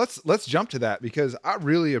 Well, let's jump to that because I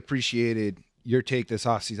really appreciated your take this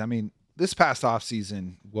offseason. I mean, this past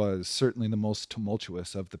offseason was certainly the most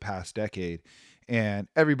tumultuous of the past decade, and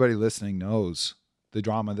everybody listening knows the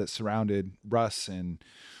drama that surrounded Russ and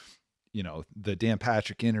the Dan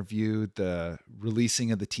Patrick interview, the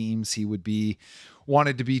releasing of the teams he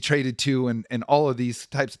wanted to be traded to, and all of these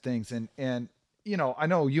types of things. And I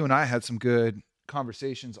know you and I had some good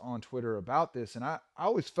conversations on Twitter about this, and I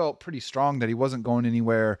always felt pretty strong that he wasn't going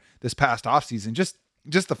anywhere this past offseason. Just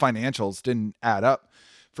the financials didn't add up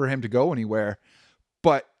for him to go anywhere.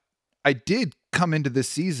 But I did come into this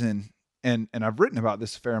season, and I've written about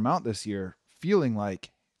this a fair amount this year, feeling like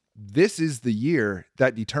this is the year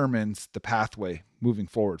that determines the pathway moving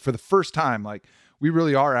forward. For the first time, like we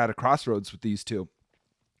really are at a crossroads with these two.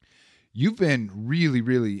 You've been really,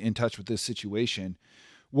 really in touch with this situation.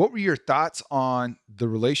 What were your thoughts on the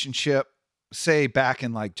relationship, say back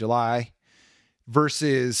in like July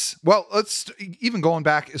versus, well, let's even going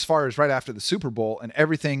back as far as right after the Super Bowl and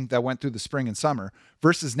everything that went through the spring and summer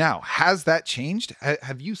versus now? Has that changed?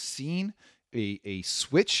 Have you seen a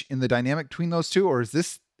switch in the dynamic between those two, or is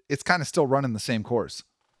this, it's kind of still running the same course?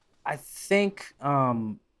 I think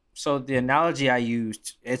so the analogy I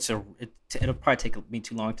used, it'll probably take me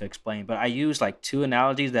too long to explain, but I used like 2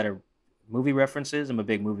 analogies that are movie references. I'm a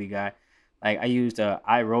big movie guy. Like I used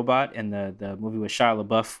I, Robot and the movie with Shia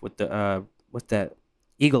LaBeouf with that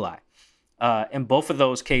eagle eye. In both of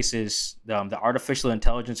those cases, the artificial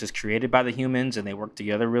intelligence is created by the humans and they work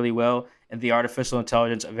together really well. And the artificial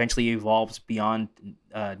intelligence eventually evolves beyond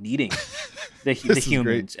needing the humans.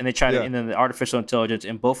 Great. And they try to, and then the artificial intelligence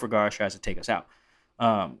in both regards tries to take us out.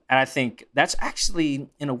 And I think that's actually,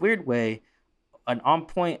 in a weird way, an on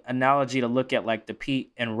point analogy to look at like the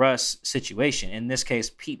Pete and Russ situation. In this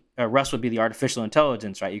case, Russ would be the artificial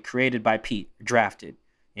intelligence, right? You created by Pete, drafted.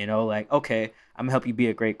 Like, okay, I'm gonna help you be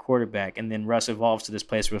a great quarterback, and then Russ evolves to this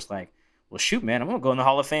place where it's like, well, shoot, man, I'm gonna go in the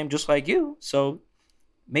Hall of Fame just like you. So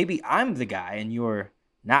maybe I'm the guy, and you're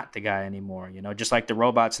not the guy anymore. Just like the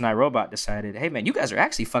robots and iRobot decided, hey, man, you guys are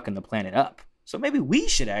actually fucking the planet up. So maybe we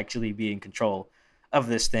should actually be in control of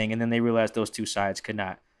this thing. And then they realized those two sides could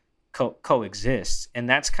not coexist, and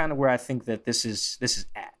that's kind of where I think that this is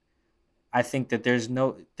at. I think that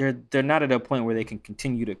they're not at a point where they can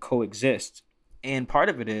continue to coexist, and part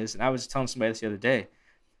of it is, and I was telling somebody this the other day,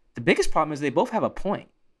 the biggest problem is they both have a point.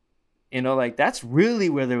 Like that's really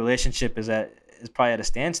where the relationship is probably at a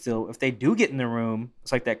standstill. If they do get in the room,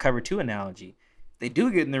 it's like that cover 2 analogy. They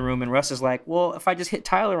do get in the room and Russ is like, well, if I just hit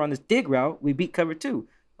Tyler on this dig route, we beat cover 2.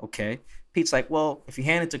 Okay. Pete's like, well, if you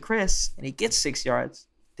hand it to Chris and he gets 6 yards,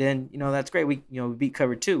 then, that's great. We beat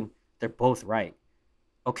cover 2. They're both right.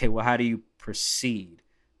 Okay, well, how do you proceed?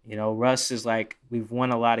 Russ is like, we've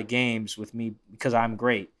won a lot of games with me because I'm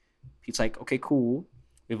great. Pete's like, okay, cool.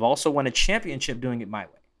 We've also won a championship doing it my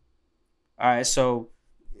way. All right, so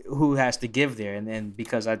who has to give there? And then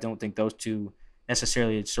because I don't think those two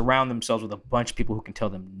necessarily surround themselves with a bunch of people who can tell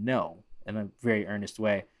them no in a very earnest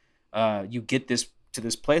way, you get to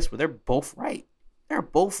this place where they're both right. They're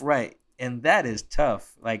both right. And that is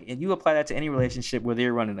tough. Like, and you apply that to any relationship, whether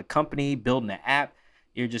you're running a company, building an app,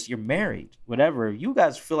 you're married, whatever. You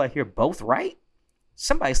guys feel like you're both right.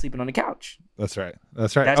 Somebody's sleeping on the couch. That's right.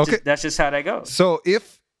 That's just how that goes. So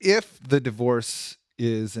if the divorce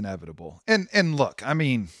is inevitable, and look, I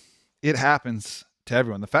mean, it happens to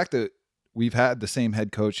everyone. The fact that we've had the same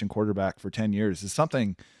head coach and quarterback for 10 years is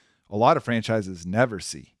something a lot of franchises never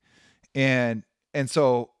see. And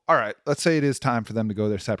so, all right, let's say it is time for them to go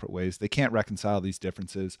their separate ways. They can't reconcile these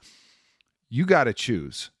differences. You got to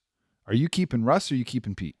choose. Are you keeping Russ or are you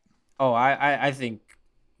keeping Pete? Oh, I think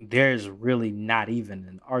there's really not even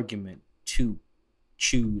an argument to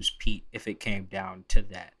choose Pete if it came down to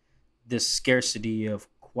that. The scarcity of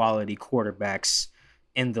quality quarterbacks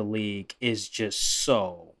in the league is just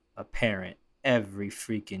so apparent every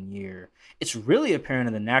freaking year. It's really apparent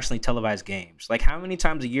in the nationally televised games. Like, how many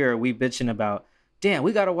times a year are we bitching about, damn,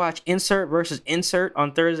 we got to watch insert versus insert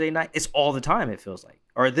on Thursday night? It's all the time, it feels like.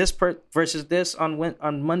 Or this versus this on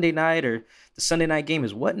Monday night, or the Sunday night game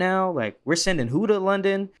is what now? Like, we're sending who to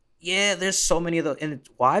London? Yeah, there's so many of those. And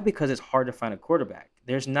why? Because it's hard to find a quarterback.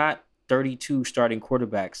 There's not 32 starting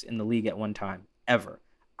quarterbacks in the league at one time, ever.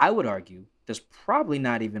 I would argue there's probably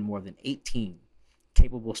not even more than 18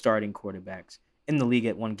 capable starting quarterbacks in the league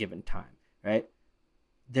at one given time, right?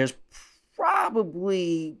 There's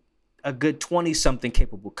probably a good 20-something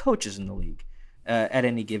capable coaches in the league at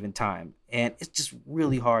any given time. And it's just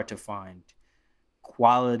really hard to find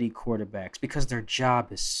quality quarterbacks because their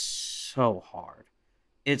job is so hard.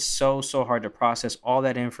 It's so hard to process all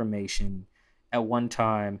that information at one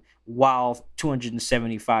time while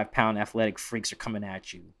 275-pound athletic freaks are coming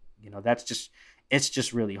at you. It's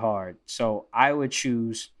just really hard. So I would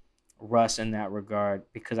choose Russ in that regard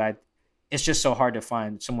because it's just so hard to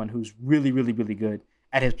find someone who's really, really, really good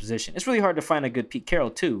at his position. It's really hard to find a good Pete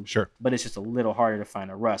Carroll too. Sure. But it's just a little harder to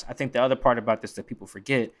find a Russ. I think the other part about this that people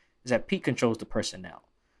forget is that Pete controls the personnel.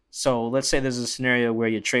 So let's say there's a scenario where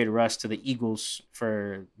you trade Russ to the Eagles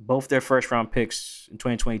for both their first round picks in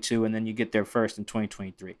 2022, and then you get their first in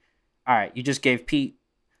 2023. All right, you just gave Pete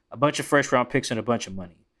a bunch of first round picks and a bunch of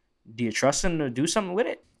money. Do you trust him to do something with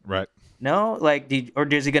it? Right. No, like, or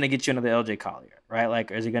is he going to get you another LJ Collier, right?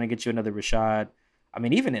 Like, is he going to get you another Rashad? I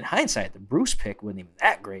mean, even in hindsight, the Bruce pick wasn't even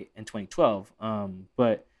that great in 2012.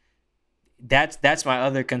 But that's my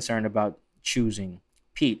other concern about choosing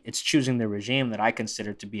Pete. It's choosing the regime that I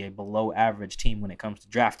consider to be a below average team when it comes to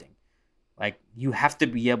drafting. Like, you have to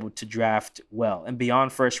be able to draft well. And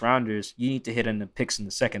beyond first rounders, you need to hit in the picks in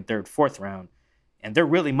the second, third, fourth round. And they're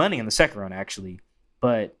really money in the second round, actually.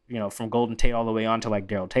 But, from Golden Tate all the way on to, like,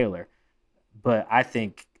 Darrell Taylor. But I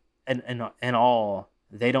think, in all,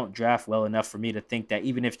 they don't draft well enough for me to think that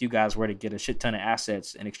even if you guys were to get a shit ton of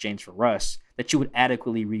assets in exchange for Russ, that you would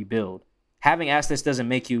adequately rebuild. Having assets doesn't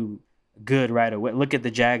make you good right away. Look at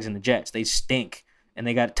the Jags and the Jets. They stink. And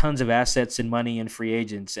they got tons of assets and money and free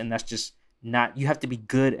agents. And that's just not – you have to be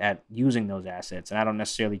good at using those assets. And I don't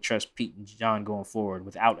necessarily trust Pete and John going forward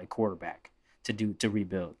without a quarterback to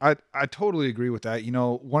rebuild. I totally agree with that.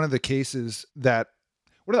 One of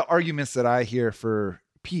the arguments that I hear for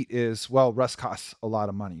Pete is, well, Russ costs a lot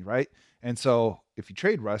of money, right? And so if you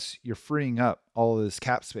trade Russ, you're freeing up all of this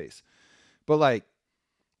cap space. But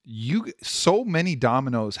so many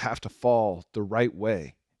dominoes have to fall the right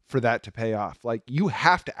way for that to pay off. Like, you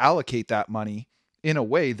have to allocate that money in a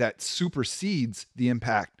way that supersedes the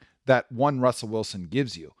impact that one Russell Wilson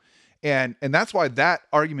gives you. And that's why that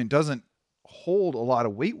argument doesn't hold a lot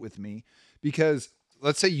of weight with me, because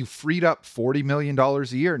let's say you freed up $40 million a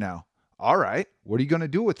year now. All right, what are you going to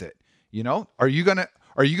do with it? You know, are you going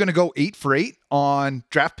to go 8 for 8 on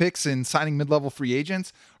draft picks and signing mid-level free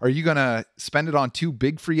agents? Are you going to spend it on 2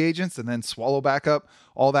 big free agents and then swallow back up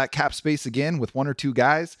all that cap space again with 1 or 2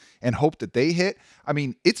 guys and hope that they hit? I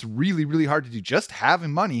mean, it's really, really hard to do. Just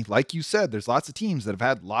having money, like you said, there's lots of teams that have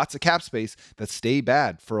had lots of cap space that stay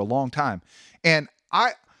bad for a long time. And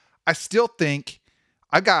I still think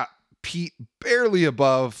I got Pete barely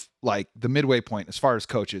above like the midway point as far as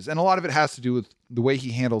coaches. And a lot of it has to do with the way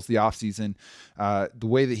he handles the offseason, the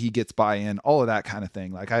way that he gets buy-in, all of that kind of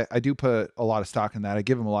thing. Like I do put a lot of stock in that. I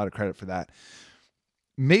give him a lot of credit for that.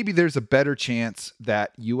 Maybe there's a better chance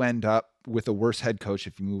that you end up with a worse head coach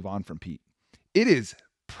if you move on from Pete. It is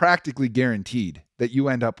practically guaranteed that you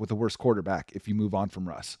end up with a worse quarterback if you move on from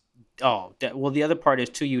Russ. Oh, well, the other part is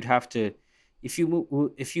too, you'd have to, if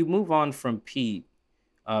you move on from Pete,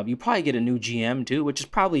 you probably get a new GM too, which is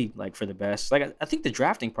probably like for the best. Like I think the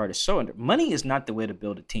drafting part is so money is not the way to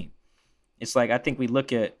build a team. It's like I think we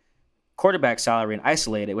look at quarterback salary and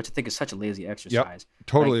isolate it, which I think is such a lazy exercise. Yep,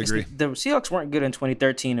 totally like, agree. The Seahawks weren't good in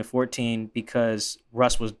 2013 and 14 because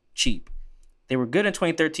Russ was cheap. They were good in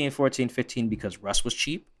 2013, 14, 15 because Russ was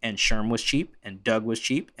cheap and Sherm was cheap and Doug was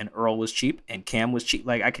cheap and Earl was cheap and Cam was cheap.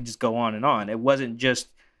 Like I could just go on and on. It wasn't just,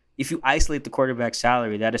 if you isolate the quarterback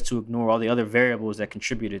salary, that is to ignore all the other variables that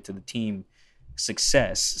contributed to the team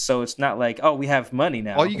success. So it's not like, oh, we have money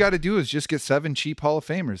now. All you got to do is just get 7 cheap Hall of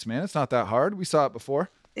Famers, man. It's not that hard. We saw it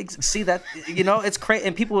before. See that, it's crazy.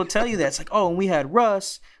 And people will tell you that. It's like, oh, and we had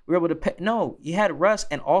Russ. We were able to pay. No, you had Russ.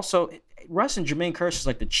 And also, Russ and Jermaine Kearse is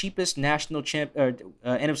like the cheapest national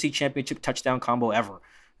NFC championship touchdown combo ever.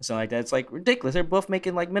 Something like that. It's like ridiculous. They're both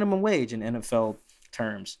making like minimum wage in NFL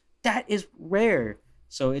terms. That is rare.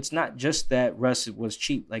 So it's not just that Russ was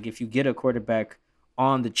cheap. Like if you get a quarterback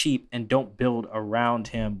on the cheap and don't build around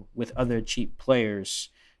him with other cheap players,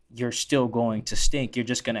 you're still going to stink. You're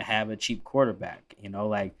just going to have a cheap quarterback.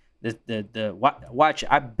 Like watch.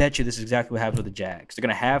 I bet you this is exactly what happens with the Jags. They're going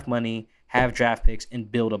to have money, have draft picks,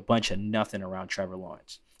 and build a bunch of nothing around Trevor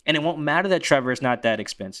Lawrence. And it won't matter that Trevor is not that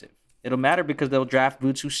expensive. It'll matter because they'll draft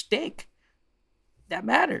boots who stink. That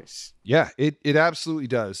matters. Yeah, it absolutely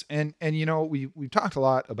does. And we've talked a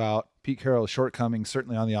lot about Pete Carroll's shortcomings,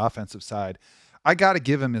 certainly on the offensive side. I got to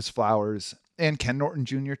give him his flowers, and Ken Norton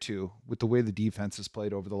Jr. too, with the way the defense has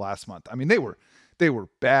played over the last month. I mean, they were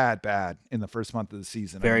bad in the first month of the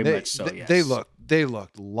season. Very much so. Yes. They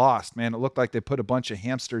looked lost, man. It looked like they put a bunch of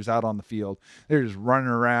hamsters out on the field. They're just running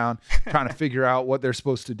around trying to figure out what they're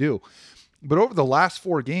supposed to do. But over the last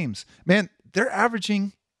 4 games, man, they're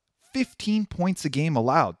averaging 15 points a game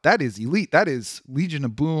allowed. That is elite. That is Legion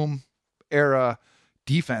of Boom era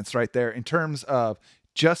defense right there in terms of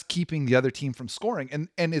just keeping the other team from scoring.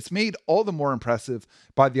 And it's made all the more impressive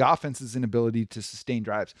by the offense's inability to sustain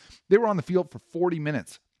drives. They were on the field for 40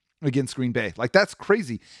 minutes against Green Bay. Like, that's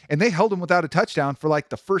crazy. And they held them without a touchdown for like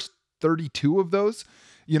the first 32 of those.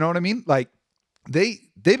 You know what I mean? Like they've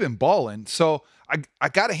been balling. So I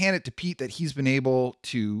got to hand it to Pete that he's been able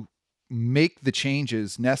to make the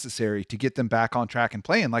changes necessary to get them back on track and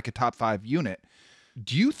playing like a top 5 unit.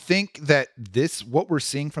 Do you think that what we're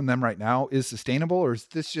seeing from them right now is sustainable, or is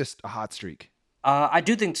this just a hot streak? I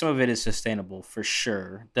do think some of it is sustainable for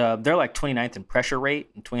sure. They're like 29th in pressure rate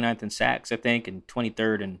and 29th in sacks, I think, and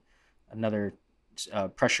 23rd in another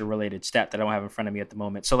pressure related stat that I don't have in front of me at the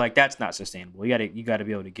moment. So like that's not sustainable. You got to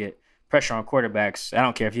be able to get pressure on quarterbacks. I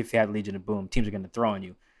don't care if you had Legion of Boom, teams are going to throw on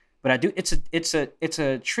you. But I do. It's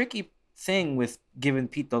a tricky thing with giving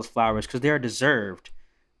Pete those flowers because they are deserved.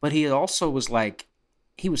 But he also was like,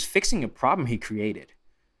 he was fixing a problem he created.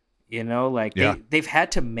 They've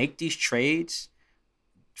had to make these trades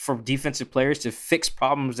for defensive players to fix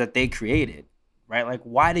problems that they created, right? Like,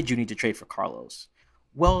 why did you need to trade for Carlos?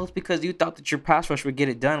 Well, it's because you thought that your pass rush would get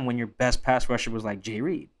it done when your best pass rusher was like Jay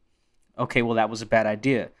Reed. Okay, well, that was a bad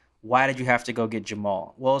idea. Why did you have to go get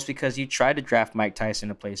Jamal? Well, it's because you tried to draft Mike Tyson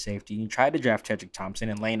to play safety. You tried to draft Tedrick Thompson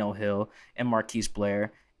and Lano Hill and Marquise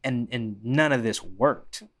Blair, and none of this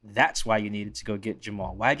worked. That's why you needed to go get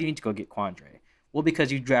Jamal. Why did you need to go get Quandre? Well,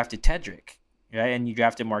 because you drafted Tedrick, right? And you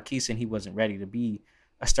drafted Marquise, and he wasn't ready to be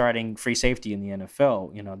a starting free safety in the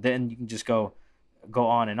NFL. Then you can just go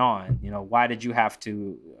on and on. Why did you have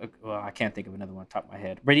to? Well, I can't think of another one on top of my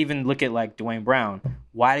head. But even look at like Dwayne Brown.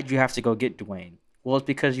 Why did you have to go get Dwayne? Well, it's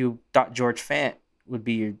because you thought George Fant would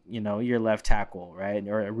be your left tackle, right?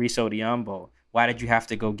 Or Reese Odiombo. Why did you have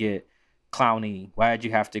to go get Clowney? Why did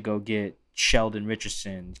you have to go get Sheldon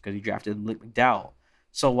Richardson? Because you drafted Lick McDowell.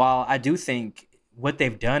 So while I do think what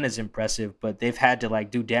they've done is impressive, but they've had to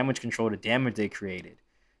like do damage control to damage they created.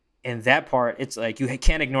 And that part, it's like you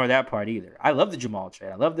can't ignore that part either. I love the Jamal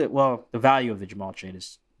trade. I love that. Well, the value of the Jamal trade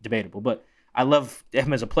is debatable, but I love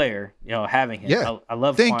him as a player. Having him. Yeah, I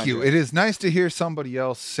love. Thank Quandre. you. It is nice to hear somebody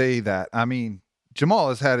else say that. I mean, Jamal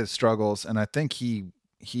has had his struggles, and I think he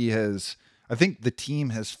has. I think the team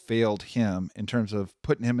has failed him in terms of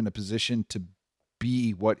putting him in a position to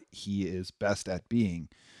be what he is best at being.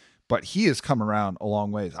 But he has come around a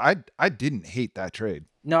long ways. I didn't hate that trade.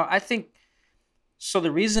 No, I think so.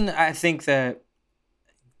 The reason I think that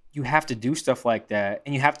you have to do stuff like that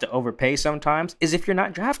and you have to overpay sometimes is if you're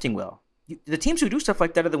not drafting well. The teams who do stuff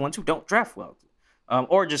like that are the ones who don't draft well,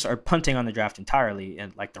 or just are punting on the draft entirely,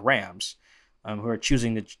 and like the Rams, who are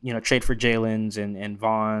choosing to trade for Jalen's and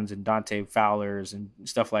Vaughn's and Dante Fowler's and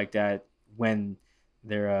stuff like that when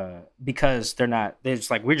they're because they're just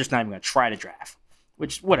like, we're just not even going to try to draft.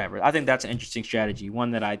 Which, whatever. I think that's an interesting strategy,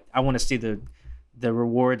 one that I want to see the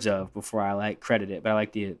rewards of before I like credit it, but I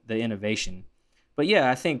like the innovation. But yeah,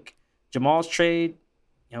 I think Jamal's trade,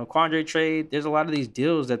 Quandre trade, there's a lot of these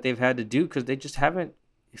deals that they've had to do because they just haven't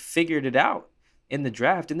figured it out in the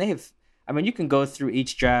draft. And they have, I mean, you can go through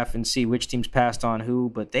each draft and see which teams passed on who,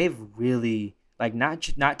 but they've really like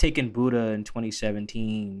not taken Buddha in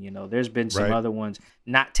 2017. There's been some other ones,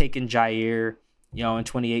 not taking Jair. In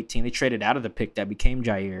 2018, they traded out of the pick that became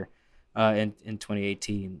Jair in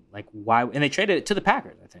 2018. Like, why? And they traded it to the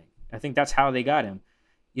Packers, I think that's how they got him.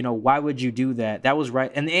 Why would you do that? That was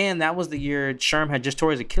right. And that was the year Sherm had just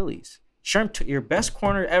tore his Achilles. Sherm, your best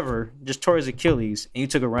corner ever, just tore his Achilles, and you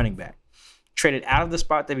took a running back. Traded out of the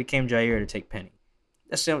spot that became Jair to take Penny.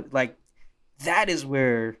 That's like, that is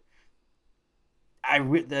where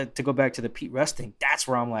to go back to the Pete Russ thing, that's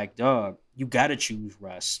where I'm like, dog, you got to choose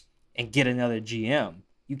Russ and get another GM.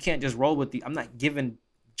 You can't just roll with I'm not giving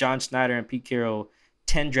John Snyder and Pete Carroll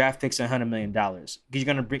 10 draft picks and $100 million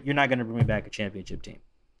because you're not gonna bring me back a championship team.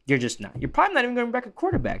 You're just not. You're probably not even gonna bring back a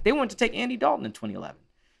quarterback. They wanted to take Andy Dalton in 2011,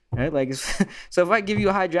 right? Like, so if I give you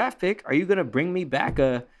a high draft pick, are you gonna bring me back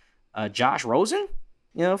a Josh Rosen?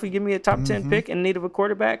 If you give me a top 10 pick in need of a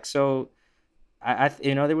quarterback. So I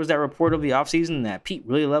there was that report of the offseason that Pete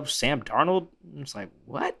really loves Sam Darnold. It's like,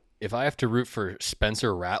 what? If I have to root for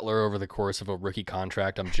Spencer Rattler over the course of a rookie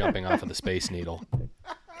contract, I'm jumping off of the Space Needle.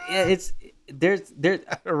 Yeah, there's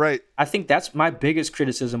right. I think that's my biggest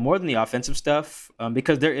criticism, more than the offensive stuff,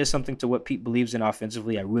 because there is something to what Pete believes in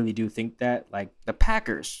offensively. I really do think that, like, the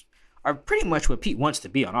Packers are pretty much what Pete wants to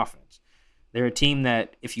be on offense. They're a team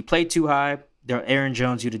that if you play too high, they'll Aaron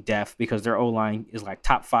Jones you to death because their O-line is like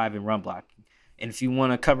top 5 in run blocking. And if you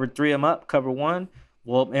want to cover 3 them up, cover 1,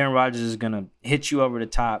 well, Aaron Rodgers is gonna hit you over the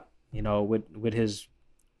top. With his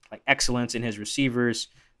like excellence in his receivers,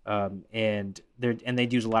 and they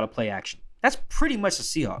use a lot of play action. That's pretty much the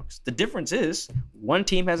Seahawks. The difference is one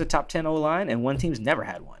team has a top 10 O line and one team's never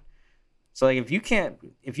had one. So like if you can't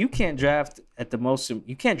draft at the most,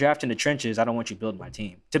 you can't draft in the trenches. I don't want you building my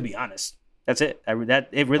team. To be honest, that's it. That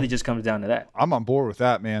it really just comes down to that. I'm on board with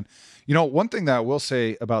that, man. One thing that I will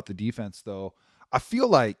say about the defense, though, I feel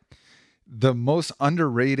like the most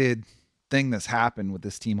underrated thing that's happened with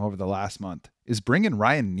this team over the last month is bringing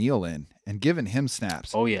Ryan Neal in and giving him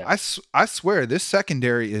snaps. Oh yeah. I swear this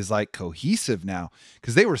secondary is like cohesive now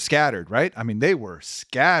because they were scattered, right? I mean, they were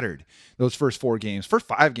scattered those first 5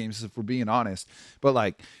 games, if we're being honest. But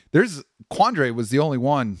like, Quandre was the only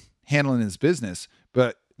one handling his business,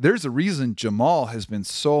 but there's a reason Jamal has been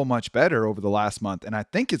so much better over the last month. And I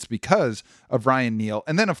think it's because of Ryan Neal.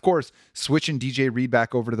 And then, of course, switching DJ Reed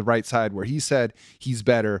back over to the right side where he said he's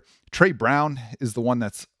better. Trey Brown is the one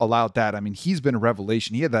that's allowed that. I mean, he's been a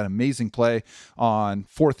revelation. He had that amazing play on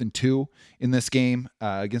 4th and 2 in this game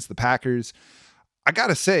against the Packers. I got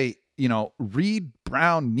to say, Reed,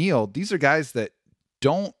 Brown, Neal, these are guys that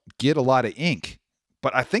don't get a lot of ink.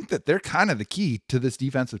 But I think that they're kind of the key to this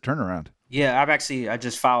defensive turnaround. Yeah, I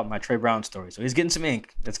just followed my Trey Brown story, so he's getting some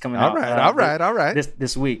ink that's coming out. All right.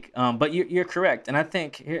 This week. But you're correct, and I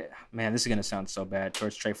think man, this is gonna sound so bad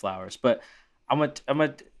towards Trey Flowers, but I'm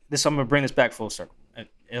gonna bring this back full circle.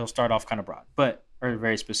 It'll start off kind of broad, or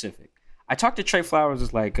very specific. I talked to Trey Flowers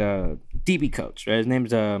as like a DB coach, right? His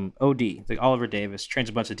name's OD. It's like Oliver Davis, trains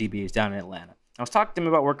a bunch of DBs down in Atlanta. I was talking to him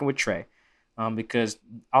about working with Trey. Because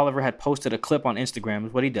Oliver had posted a clip on Instagram,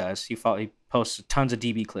 is what he does. He posts tons of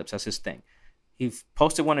DB clips. That's his thing. He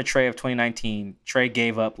posted one of Trey of 2019. Trey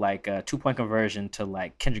gave up like a 2-point conversion to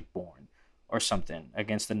like Kendrick Bourne or something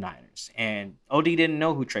against the Niners. And OD didn't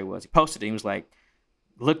know who Trey was. He posted it. He was like,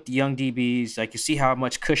 look at the young DBs. Like, you see how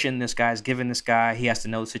much cushion this guy's giving this guy. He has to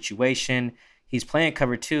know the situation. He's playing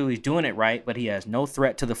cover two. He's doing it right, but he has no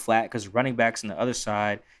threat to the flat because running back's on the other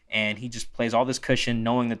side, and he just plays all this cushion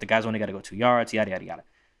knowing that the guy's only got to go 2 yards, yada, yada, yada.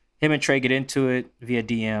 Him and Trey get into it via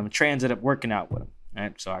DM. Trey ended up working out with him.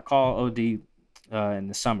 Right? So I call OD in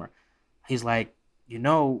the summer. He's like,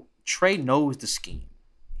 Trey knows the scheme.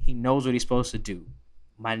 He knows what he's supposed to do.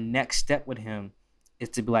 My next step with him is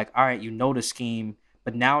to be like, all right, you know the scheme,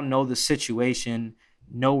 but now know the situation,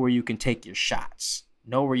 know where you can take your shots,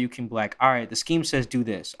 know where you can be like, all right, the scheme says do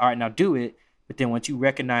this. All right, now do it. But then once you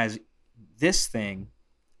recognize this thing,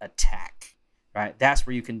 attack, right? That's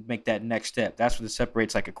where you can make that next step. That's what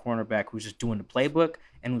separates like a cornerback who's just doing the playbook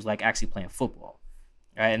and who's like actually playing football,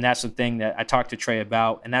 right? And that's the thing that I talked to Trey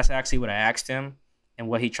about. And that's actually what I asked him and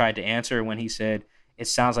what he tried to answer when he said, it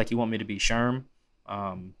sounds like you want me to be Sherm.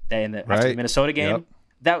 After the Minnesota game,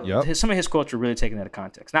 some of his quotes were really taken out of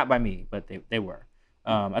context, not by me, but they were.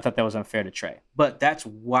 I thought that was unfair to Trey, but that's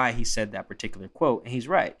why he said that particular quote, and he's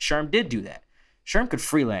right. Sherm did do that. Sherm could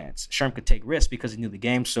freelance. Sherm could take risks because he knew the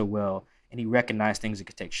game so well, and he recognized things that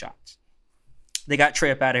could take shots. They got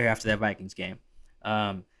Trey up out of here after that Vikings game.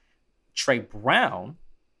 Trey Brown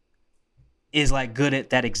is like good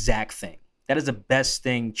at that exact thing. That is the best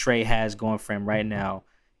thing Trey has going for him right now,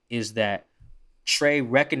 is that Trey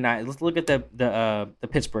recognized. Let's look at the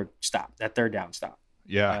Pittsburgh stop, that third down stop.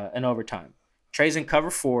 Yeah. In overtime, Trey's in cover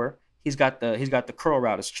 4. He's got the curl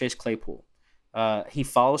route as Chase Claypool. He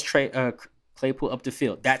follows Claypool up the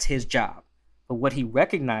field. That's his job. But what he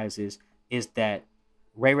recognizes is that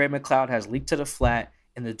Ray McCloud has leaked to the flat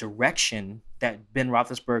in the direction that Ben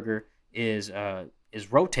Roethlisberger is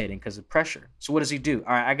rotating because of pressure. So what does he do?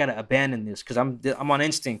 All right, I got to abandon this because I'm on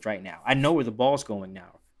instinct right now. I know where the ball's going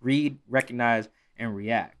now. Read, recognize, and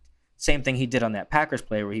react. Same thing he did on that Packers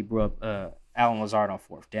play where he blew up Alan Lazard on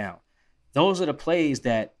 4th down. Those are the plays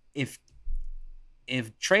that if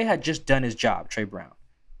Trey had just done his job, Trey Brown,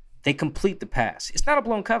 they complete the pass. It's not a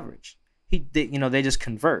blown coverage. They just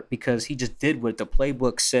convert because he just did what the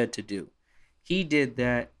playbook said to do. He did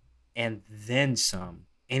that and then some.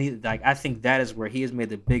 And I think that is where he has made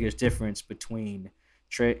the biggest difference between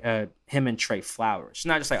him and Trey Flowers. It's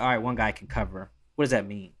not just like, all right, one guy can cover. What does that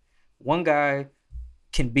mean? One guy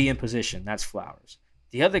can be in position. That's Flowers.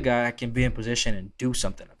 The other guy can be in position and do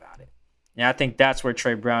something about it. And I think that's where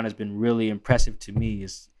Trey Brown has been really impressive to me.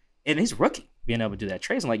 And he's a rookie being able to do that.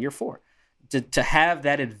 Trey's in like year 4. To have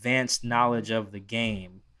that advanced knowledge of the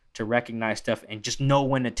game, to recognize stuff and just know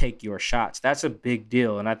when to take your shots, that's a big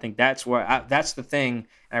deal. And I think that's the thing.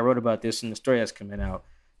 And I wrote about this in the story that's coming out.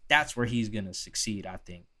 That's where he's going to succeed, I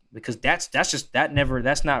think. Because that's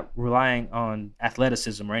not relying on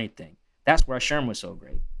athleticism or anything. That's why Sherm was so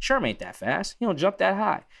great. Sherm ain't that fast. He don't jump that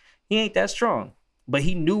high. He ain't that strong. But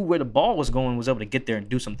he knew where the ball was going, was able to get there and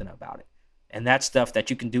do something about it. And that's stuff that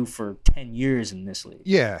you can do for 10 years in this league.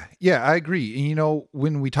 Yeah, I agree. And,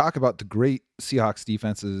 when we talk about the great Seahawks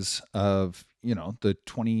defenses of, the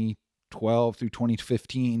 2012 through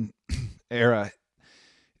 2015 era,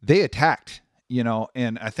 they attacked.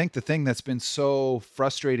 And I think the thing that's been so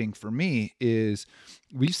frustrating for me is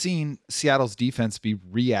we've seen Seattle's defense be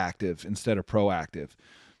reactive instead of proactive.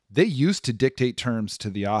 They used to dictate terms to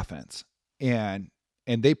the offense, and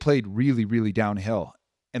they played really, really downhill.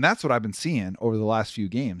 And that's what I've been seeing over the last few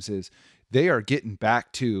games is they are getting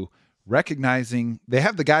back to recognizing they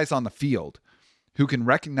have the guys on the field who can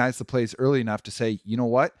recognize the plays early enough to say, you know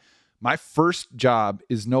what? My first job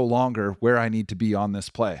is no longer where I need to be on this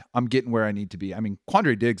play. I'm getting where I need to be. I mean,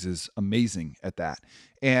 Quandre Diggs is amazing at that.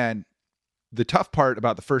 And the tough part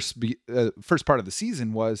about the first part of the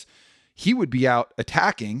season was he would be out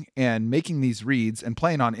attacking and making these reads and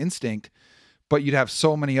playing on instinct, but you'd have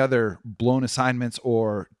so many other blown assignments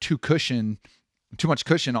or too much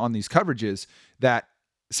cushion on these coverages that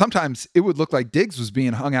sometimes it would look like Diggs was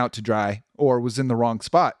being hung out to dry or was in the wrong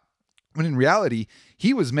spot. When in reality,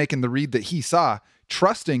 he was making the read that he saw,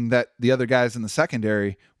 trusting that the other guys in the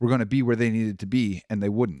secondary were going to be where they needed to be, and they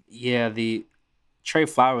wouldn't. Yeah, the Trey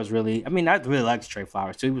Flowers I really liked Trey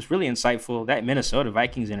Flowers too. He was really insightful. That Minnesota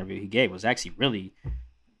Vikings interview he gave was actually really,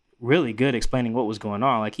 really good, explaining what was going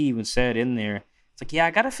on. Like, he even said in there, it's like, yeah,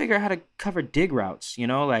 I got to figure out how to cover dig routes.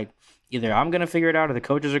 Like, either I'm going to figure it out or the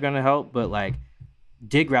coaches are going to help, but like,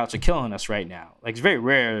 dig routes are killing us right now. Like, it's very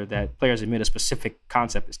rare that players admit a specific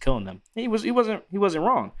concept is killing them. He wasn't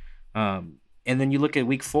wrong. And then you look at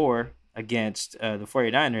week 4 against the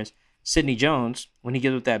 49ers, Sidney Jones, when he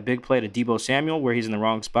gives up that big play to Deebo Samuel where he's in the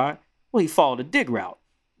wrong spot, well, he followed a dig route.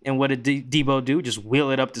 And what did Deebo do? Just wheel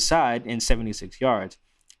it up the side in 76 yards.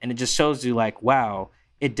 And it just shows you like, wow,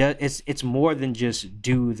 it does. It's more than just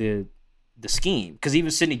do the scheme, because even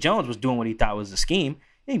Sidney Jones was doing what he thought was the scheme.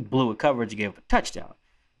 He blew a coverage and gave up a touchdown,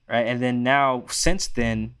 right? And then now since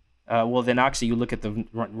then, well, then actually you look at the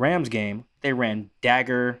Rams game, they ran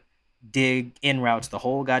dagger, dig, in routes the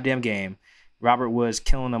whole goddamn game. Robert Woods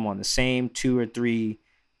killing them on the same 2 or 3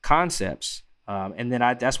 concepts. And then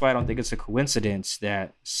that's why I don't think it's a coincidence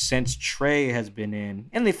that since Trey has been in,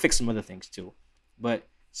 and they fixed some other things too, but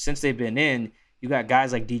since they've been in, you got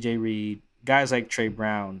guys like DJ Reed, guys like Trey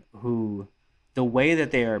Brown, who the way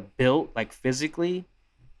that they are built, like physically,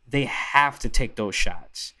 they have to take those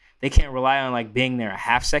shots. They can't rely on like being there a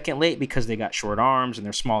half second late because they got short arms and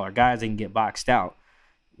they're smaller guys. They can get boxed out.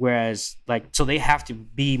 Whereas like, so they have to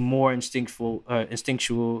be more instinctual,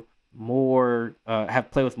 more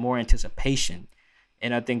play with more anticipation.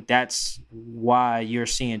 And I think that's why you're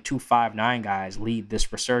seeing 2 5'9" guys lead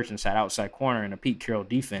this resurgence at outside corner in a Pete Carroll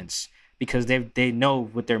defense, because they know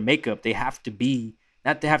with their makeup they have to be,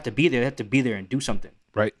 not they have to be there, they have to be there and do something.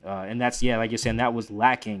 Right. And that's, yeah, like you're saying, that was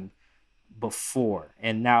lacking before,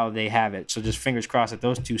 and now they have it. So just fingers crossed that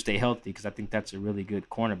those two stay healthy, because I think that's a really good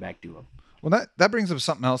cornerback duo. Well, that brings up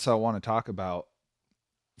something else I want to talk about.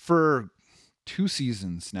 For 2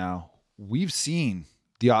 seasons now, we've seen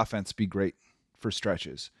the offense be great for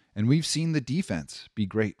stretches, and we've seen the defense be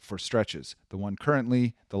great for stretches. The one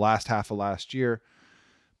currently, the last half of last year,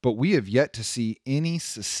 but we have yet to see any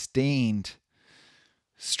sustained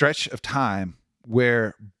stretch of time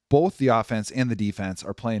where both the offense and the defense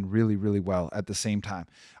are playing really, really well at the same time.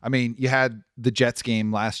 I mean, you had the Jets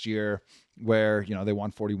game last year where, they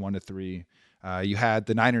won 41-3. You had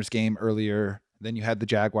the Niners game earlier. Then you had the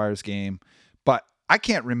Jaguars game. But I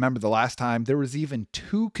can't remember the last time there was even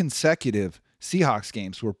 2 consecutive Seahawks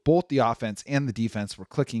games where both the offense and the defense were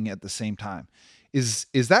clicking at the same time. Is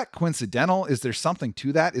that coincidental? Is there something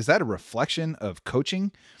to that? Is that a reflection of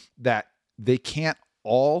coaching that they can't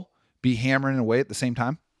all be hammering away at the same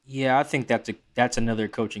time? Yeah, I think that's another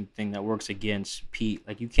coaching thing that works against Pete.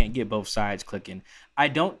 Like, you can't get both sides clicking. I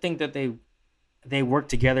don't think that they work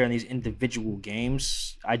together in these individual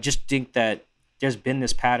games. I just think that there's been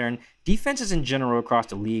this pattern. Defenses in general across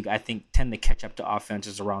the league, I think, tend to catch up to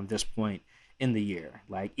offenses around this point in the year.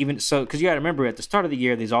 Like, even so, because you got to remember, at the start of the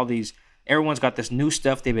year, everyone's got this new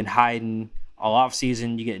stuff they've been hiding all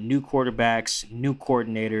offseason. You get new quarterbacks, new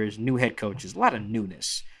coordinators, new head coaches, a lot of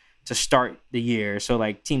newness to start the year. So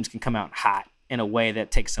like, teams can come out hot in a way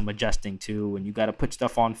that takes some adjusting to, and you got to put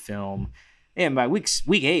stuff on film. And by week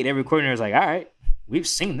 8, every coordinator is like, all right, we've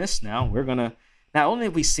seen this now. We're going to, not only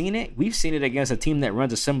have we seen it, we've seen it against a team that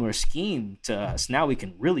runs a similar scheme to us. Now we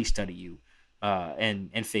can really study you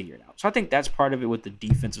and figure it out. So I think that's part of it with the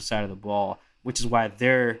defensive side of the ball, which is why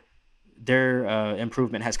their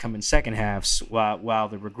improvement has come in second halves, while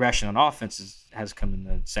the regression on offense has come in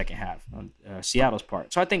the second half on Seattle's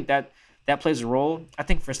part. So I think that plays a role. I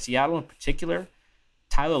think for Seattle in particular,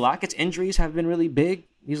 Tyler Lockett's injuries have been really big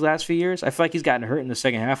these last few years. I feel like he's gotten hurt in the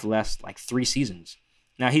second half of the last 3 seasons.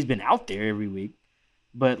 Now, he's been out there every week,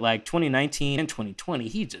 but 2019 and 2020,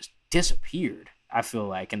 he just disappeared, I feel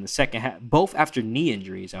like, in the second half, both after knee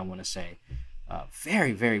injuries, I want to say.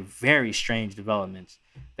 Very, very, very strange developments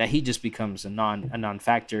that he just becomes a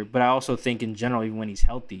non-factor. But I also think in general, even when he's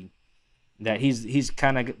healthy, that he's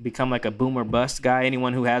kind of become like a boomer bust guy.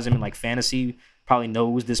 Anyone who has him in fantasy probably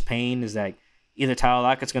knows this pain is that either Tyler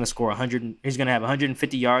Lockett's going to score 100, he's going to have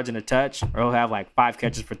 150 yards and a touch, or he'll have 5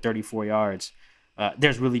 catches for 34 yards.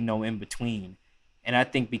 There's really no in between. And I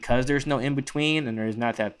think because there's no in between and there's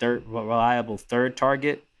not that reliable third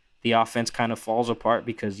target, the offense kind of falls apart,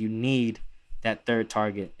 because you need that third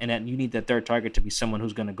target, and that you need that third target to be someone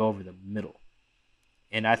who's going to go over the middle.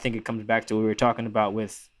 And I think it comes back to what we were talking about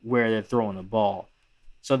with where they're throwing the ball.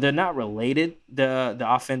 So they're not related, the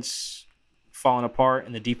offense falling apart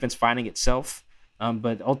and the defense finding itself.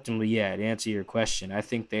 But ultimately, yeah, to answer your question, I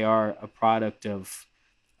think they are a product of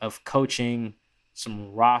coaching,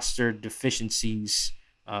 some roster deficiencies,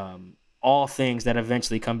 all things that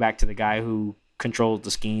eventually come back to the guy who controls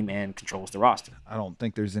the scheme and controls the roster. I don't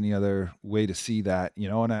think there's any other way to see that,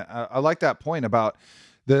 and I like that point about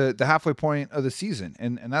the halfway point of the season.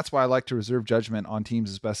 And that's why I like to reserve judgment on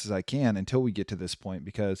teams as best as I can until we get to this point,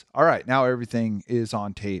 because all right, now everything is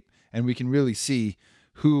on tape and we can really see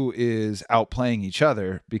who is outplaying each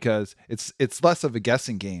other, because it's less of a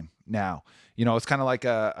guessing game now. It's kind of like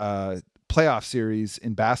a playoff series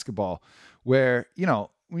in basketball where,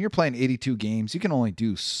 when you're playing 82 games, you can only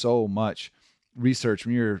do so much research.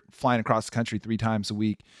 When you're flying across the country 3 times a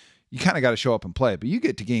week, you kind of got to show up and play. But you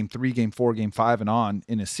get to game 3, game 4, game 5 and on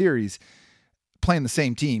in a series, playing the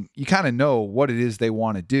same team, you kind of know what it is they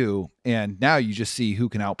want to do. And now you just see who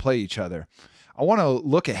can outplay each other. I want to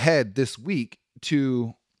look ahead this week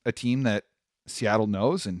to a team that Seattle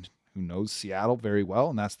knows and who knows Seattle very well,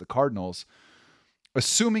 and that's the Cardinals.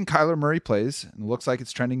 Assuming Kyler Murray plays, and it looks like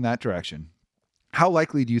it's trending that direction, how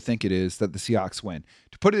likely do you think it is that the Seahawks win?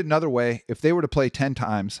 To put it another way, if they were to play 10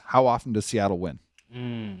 times, how often does Seattle win?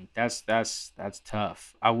 That's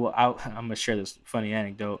tough. I'm gonna share this funny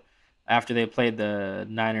anecdote. After they played the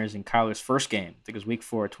Niners in Kyler's first game, I think it was Week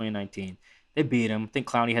 4, 2019, they beat them. I think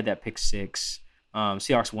Clowney had that pick six.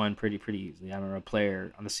 Seahawks won pretty easily. I remember a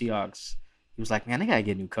player on the Seahawks. He was like, "Man, they gotta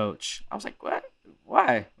get a new coach." I was like, "What?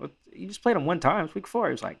 Why? You just played them one time. It's Week 4."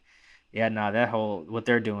 He was like, "Yeah, nah, that whole what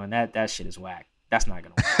they're doing that shit is whack. That's not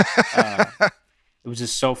gonna work." It was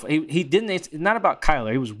just so he didn't. It's not about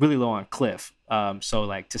Kyler. He was really low on Cliff. So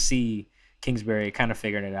like to see Kingsbury kind of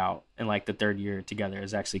figuring it out in like the third year together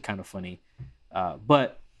is actually kind of funny.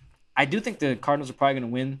 But I do think the Cardinals are probably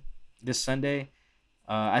going to win this Sunday.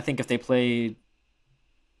 I think if they played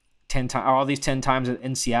 10 times, are all these 10 times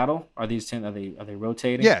in Seattle? Are these 10? Are they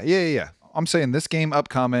rotating? Yeah. I'm saying this game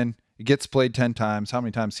upcoming, it gets played 10 times. How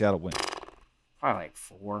many times Seattle win? Probably like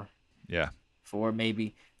 4. Yeah. 4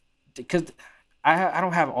 maybe. Because I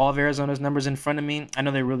don't have all of Arizona's numbers in front of me. I know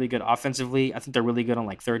they're really good offensively. I think they're really good on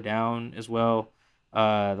like third down as well.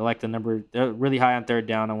 They're really high on third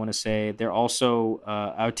down, I want to say. They're also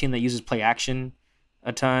a team that uses play action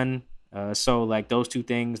a ton. So like those two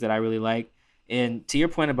things that I really like. And to your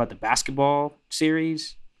point about the basketball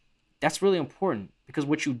series, that's really important because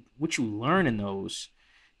what you learn in those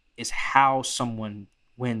is how someone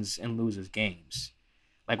wins and loses games.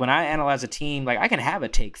 Like when I analyze a team, like I can have a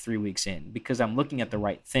take 3 weeks in because I'm looking at the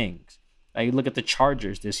right things. Like you look at the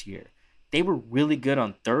Chargers this year. They were really good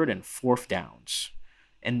on third and fourth downs.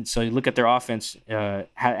 And so you look at their offense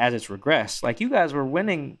as it's regressed. Like you guys were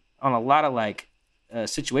winning on a lot of like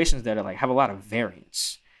situations that are like have a lot of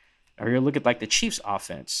variance. Or you look at like the Chiefs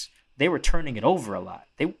offense. They were turning it over a lot.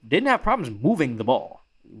 They didn't have problems moving the ball.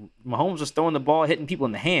 Mahomes was throwing the ball, hitting people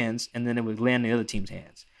in the hands, and then it would land in the other team's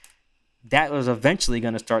hands. That was eventually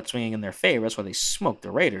going to start swinging in their favor. That's why they smoked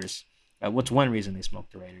the Raiders. What's one reason they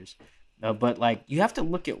smoked the Raiders? But like you have to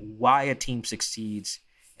look at why a team succeeds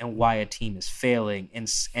and why a team is failing,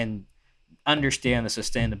 and understand the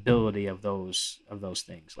sustainability of those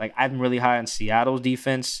things. Like I'm really high on Seattle's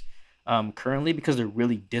defense currently because they're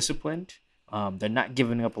really disciplined. They're not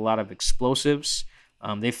giving up a lot of explosives.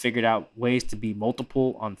 They figured out ways to be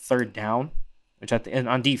multiple on third down, and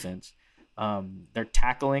on defense. They're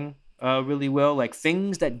tackling really well, like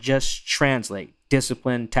things that just translate: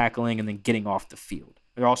 discipline, tackling, and then getting off the field.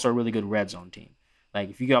 They're also a really good red zone team. Like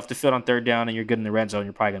if you get off the field on third down and you're good in the red zone,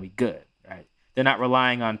 you're probably gonna be good, right? They're not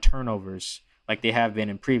relying on turnovers like they have been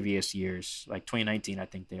in previous years, like 2019, I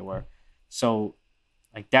think they were. So,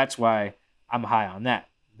 like that's why I'm high on that.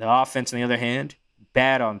 The offense, on the other hand,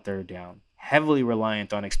 bad on third down, heavily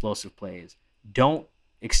reliant on explosive plays. Don't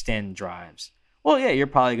extend drives. Well, yeah, you're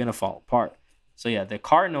probably gonna fall apart. So yeah, the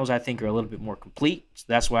Cardinals I think are a little bit more complete. So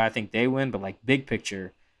that's why I think they win. But like big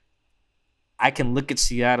picture, I can look at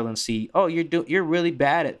Seattle and see, oh, you're really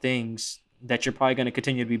bad at things that you're probably going to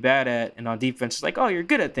continue to be bad at, and on defense, it's like, oh, you're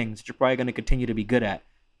good at things that you're probably going to continue to be good at.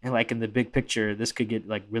 And like in the big picture, this could get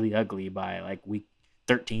like really ugly by like week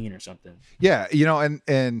 13 or something. Yeah,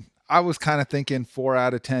 and I was kind of thinking 4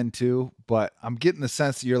 out of 10 too, but I'm getting the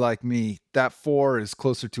sense that you're like me. That 4 is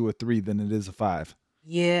closer to a 3 than it is a 5.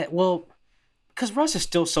 Yeah, well, because Russ is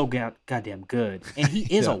still so goddamn good, and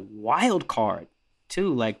he is a wild card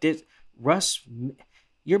too. Like this, Russ,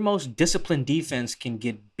 your most disciplined defense can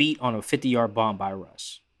get beat on a 50-yard bomb by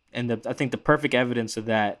Russ, and I think the perfect evidence of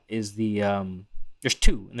that is there's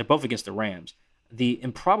 2, and they're both against the Rams. The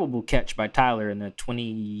improbable catch by Tyler in the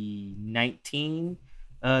 2019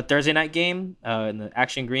 Thursday night game in the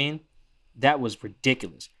Action Green, that was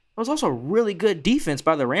ridiculous. It was also really good defense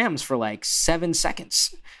by the Rams for like 7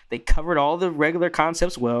 seconds. They covered all the regular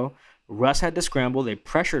concepts well. Russ had to scramble. They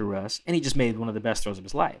pressured Russ, and he just made one of the best throws of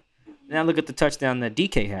his life. Now look at the touchdown that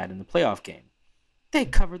DK had in the playoff game. They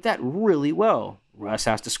covered that really well. Russ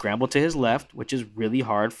has to scramble to his left, which is really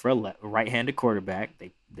hard for a right-handed quarterback.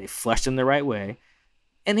 They flushed him the right way.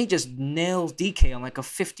 And he just nails DK on like a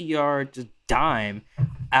 50-yard dime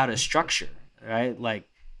out of structure, right? Like,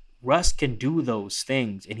 Russ can do those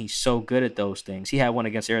things, and he's so good at those things. He had one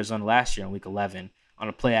against Arizona last year in Week 11 on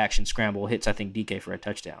a play-action scramble, hits, I think, DK for a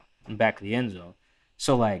touchdown and back to the end zone.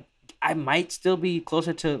 So, like, I might still be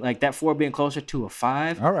closer to, like, that 4 being closer to a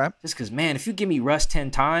 5. All right. Just because, man, if you give me Russ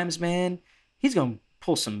 10 times, man, he's going to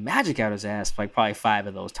pull some magic out of his ass like probably 5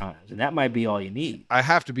 of those times, and that might be all you need. I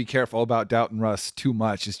have to be careful about doubting Russ too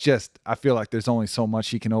much. It's just I feel like there's only so much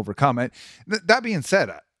he can overcome it. That being said,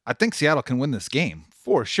 I think Seattle can win this game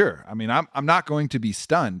for sure. I mean, I'm not going to be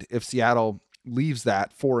stunned if Seattle leaves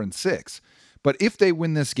that 4-6. But if they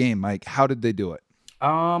win this game, Mike, how did they do it?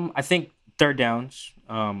 I think third downs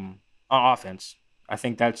on offense. I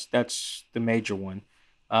think that's the major one.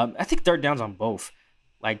 I think third downs on both.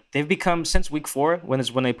 Like they've become since week 4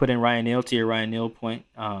 when they put in Ryan Neal to your Ryan Neal point.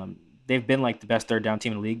 They've been like the best third down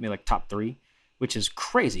team in the league, maybe like top 3, which is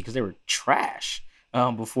crazy because they were trash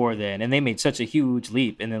before then, and they made such a huge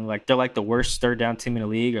leap. And then like they're like the worst third down team in the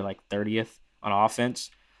league, or like 30th on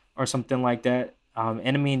offense, or something like that.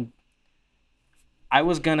 And I mean,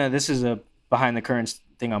 this is a behind the curtains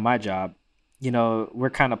thing on my job. You know,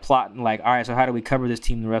 we're kind of plotting like, all right, so how do we cover this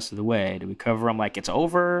team the rest of the way? Do we cover them like it's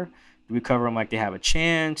over? Do we cover them like they have a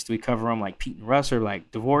chance? Do we cover them like Pete and Russ are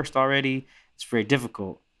like divorced already? It's very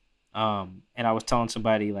difficult. And I was telling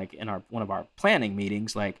somebody like in one of our planning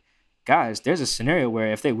meetings, like, guys, there's a scenario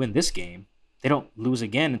where if they win this game, they don't lose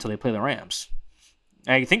again until they play the Rams.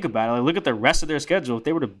 Like, think about it. Like, look at the rest of their schedule. If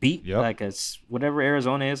they were to beat like whatever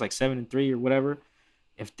Arizona is, like 7-3 or whatever,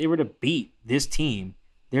 if they were to beat this team,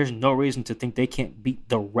 there's no reason to think they can't beat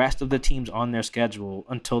the rest of the teams on their schedule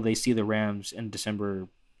until they see the Rams in December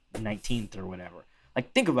 19th or whatever.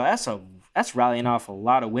 Like, think about it. That's rallying off a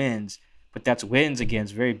lot of wins, but that's wins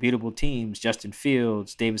against very beatable teams: Justin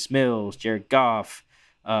Fields, Davis Mills, Jared Goff,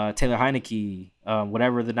 Taylor Heineke,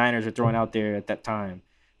 whatever the Niners are throwing out there at that time.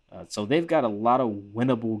 So they've got a lot of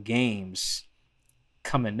winnable games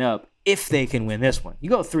coming up if they can win this one. You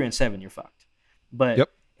go 3-7, you're fucked. But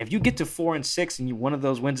if you get to 4-6 and one of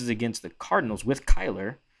those wins is against the Cardinals with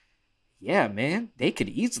Kyler, yeah, man, they could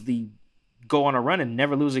easily go on a run and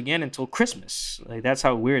never lose again until Christmas. Like, that's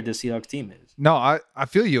how weird the Seahawks team is. No, I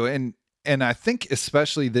feel you. And I think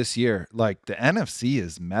especially this year, like the NFC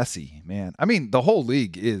is messy, man. I mean, the whole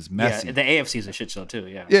league is messy. Yeah, the AFC is a shit show too.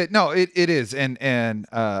 Yeah. Yeah, no, it is. And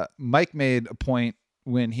Mike made a point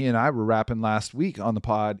when he and I were rapping last week on the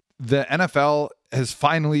pod. The NFL has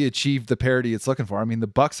finally achieved the parity it's looking for. I mean, the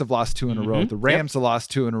Bucks have lost 2 in a row. The Rams have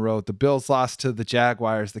lost 2 in a row. The Bills lost to the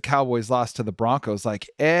Jaguars. The Cowboys lost to the Broncos. Like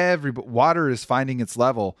water is finding its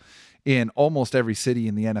level in almost every city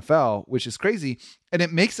in the NFL, which is crazy. And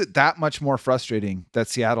it makes it that much more frustrating that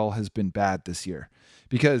Seattle has been bad this year,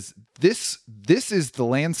 because this is the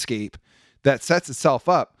landscape that sets itself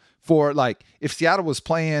up for, like, if Seattle was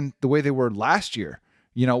playing the way they were last year,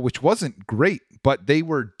 you know, which wasn't great, but they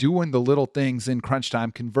were doing the little things in crunch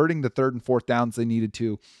time, converting the 3rd and 4th downs they needed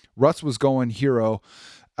to. Russ was going hero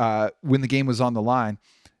when the game was on the line.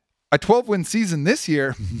 A 12-win season this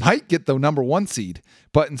year might get the number 1 seed,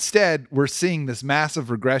 but instead we're seeing this massive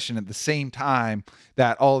regression at the same time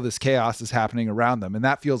that all of this chaos is happening around them, and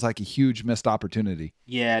that feels like a huge missed opportunity.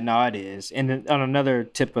 Yeah, no, it is. And on another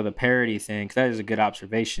tip of the parity thing, 'cause that is a good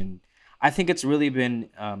observation, I think it's really been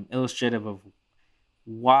illustrative of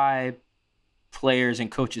why players and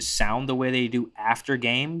coaches sound the way they do after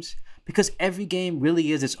games, because every game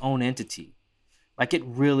really is its own entity. Like, it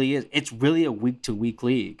really is. It's really a week-to-week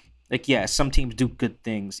league. Like, yeah, some teams do good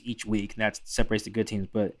things each week, and that separates the good teams.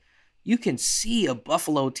 But you can see a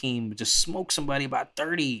Buffalo team just smoke somebody by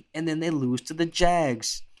 30, and then they lose to the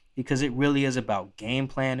Jags, because it really is about game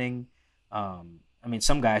planning. I mean,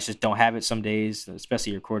 some guys just don't have it some days,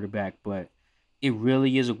 especially your quarterback. But it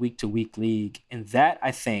really is a week-to-week league. And that,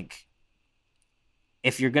 I think,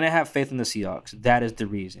 if you're going to have faith in the Seahawks, that is the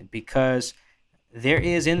reason. Because there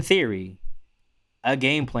is, in theory, a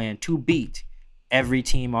game plan to beat every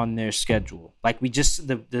team on their schedule. Like,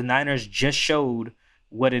 the Niners just showed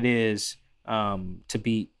what it is to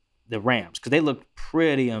beat the Rams, because they looked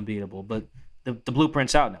pretty unbeatable. But the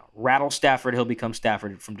blueprint's out now. Rattle Stafford, he'll become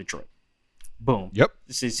Stafford from Detroit. Boom. Yep.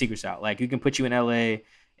 This is secret's out. Like, you can put you in LA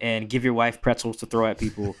and give your wife pretzels to throw at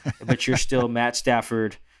people, but you're still Matt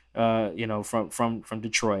Stafford, from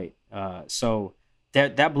Detroit. So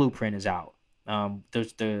that blueprint is out.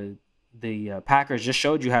 There's the Packers just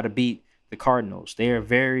showed you how to beat the Cardinals. They are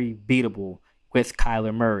very beatable with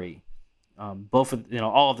Kyler Murray.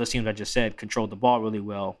 All of those teams I just said controlled the ball really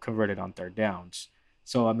well, converted on 3rd downs.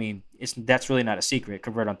 So, I mean, that's really not a secret.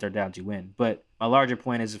 Convert on 3rd downs, you win. But my larger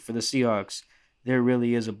point is, for the Seahawks, there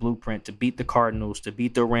really is a blueprint to beat the Cardinals, to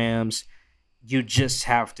beat the Rams. You just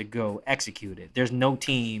have to go execute it. There's no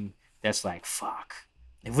team that's like, fuck,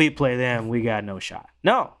 if we play them, we got no shot.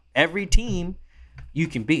 No, every team you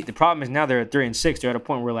can beat. The problem is now they're at 3-6. They're at a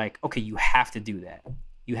point where, like, okay, you have to do that.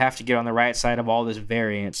 You have to get on the right side of all this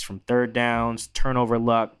variance, from 3rd downs, turnover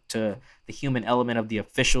luck, to the human element of the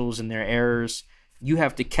officials and their errors. you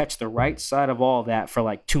have to catch the right side of all that for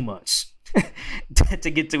like 2 months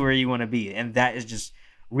to get to where you want to be. And that is just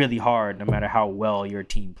really hard no matter how well your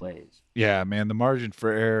team plays. Yeah, man, the margin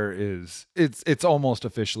for error is it's almost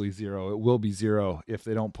officially zero. It will be zero if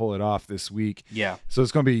they don't pull it off this week. Yeah. So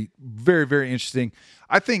it's going to be very, very interesting.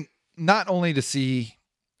 I think not only to see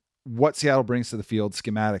what Seattle brings to the field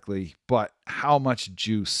schematically, but how much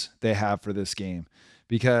juice they have for this game.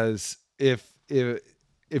 Because if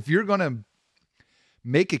you're going to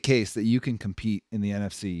make a case that you can compete in the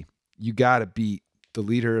NFC, you got to beat the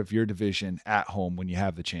leader of your division at home when you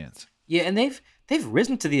have the chance. Yeah, and they've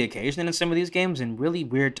risen to the occasion in some of these games in really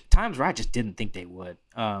weird times where I just didn't think they would.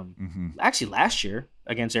 Actually, last year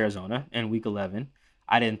against Arizona in Week 11,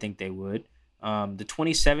 I didn't think they would. The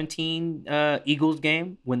 2017 Eagles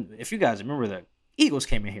game, if you guys remember, the Eagles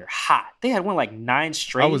came in here hot. They had won like 9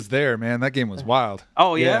 straight. I was there, man. That game was wild.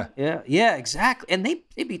 Oh yeah, exactly. And they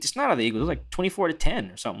beat the snot out of the Eagles. It was like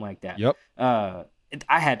 24-10 or something like that. Yep.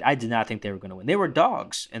 I did not think they were going to win. They were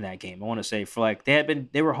dogs in that game. I want to say for like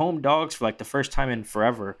they were home dogs for like the first time in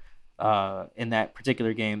forever in that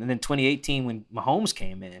particular game. And then 2018 when Mahomes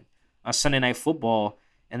came in on Sunday Night Football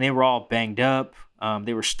and they were all banged up.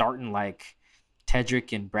 They were starting like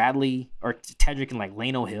Tedrick and Bradley, or Tedrick and like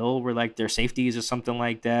Lano Hill were like their safeties or something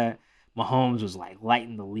like that. Mahomes was like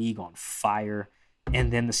lighting the league on fire,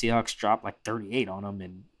 and then the Seahawks dropped like 38 on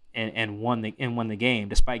them and won the game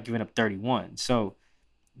despite giving up 31. So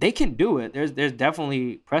they can do it. There's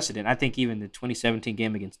definitely precedent. I think even the 2017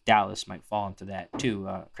 game against Dallas might fall into that too.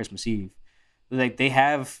 Christmas Eve, like they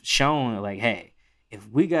have shown like, hey, if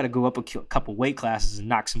we got to go up a couple weight classes and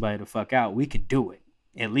knock somebody the fuck out, we can do it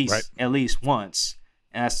at least once.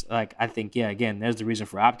 And that's like, I think, yeah, again, there's the reason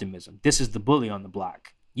for optimism. This is the bully on the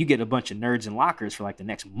block. You get a bunch of nerds in lockers for like the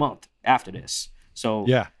next month after this. So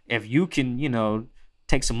yeah, if you can,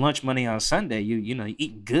 take some lunch money on Sunday, you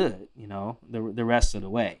eat good, the rest of the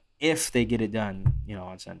way, if they get it done,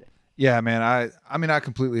 on Sunday. Yeah, man. I mean, I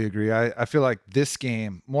completely agree. I feel like this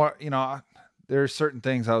game more, there are certain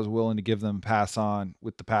things I was willing to give them a pass on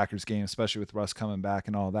with the Packers game, especially with Russ coming back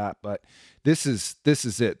and all that. But this is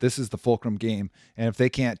it. This is the fulcrum game. And if they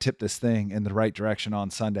can't tip this thing in the right direction on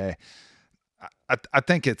Sunday, I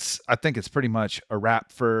think it's pretty much a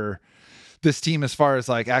wrap for this team as far as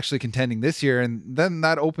like actually contending this year. And then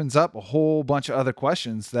that opens up a whole bunch of other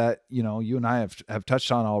questions that, you and I have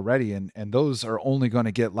touched on already. And those are only going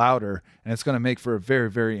to get louder, and it's going to make for a very,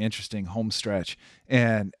 very interesting home stretch.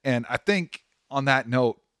 And I think, on that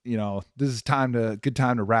note, this is good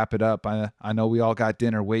time to wrap it up. I know we all got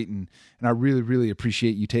dinner waiting, and I really, really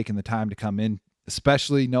appreciate you taking the time to come in,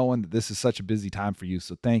 especially knowing that this is such a busy time for you.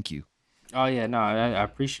 So thank you. Oh yeah, no, I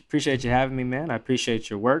appreciate you having me, man. I appreciate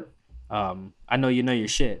your work. I know you know your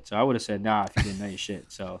shit, so I would have said nah if you didn't know your shit.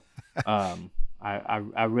 So,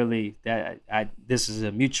 I really this is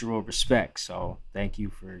a mutual respect. So thank you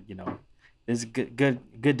for This is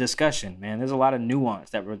good discussion, man. There's a lot of nuance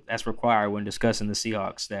that's required when discussing the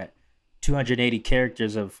Seahawks. That 280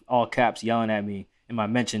 characters of all caps yelling at me in my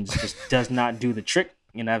mentions just does not do the trick.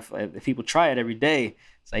 If people try it every day,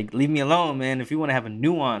 it's like, leave me alone, man. If you want to have a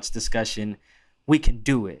nuanced discussion, we can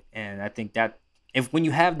do it. And I think that when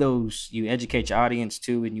you have those, you educate your audience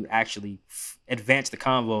too, and you actually advance the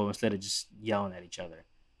convo instead of just yelling at each other.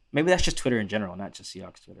 Maybe that's just Twitter in general, not just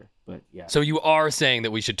Seahawks Twitter. But yeah. So you are saying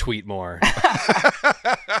that we should tweet more.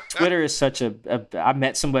 Twitter is such I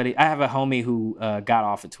met somebody. I have a homie who got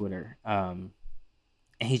off of Twitter, and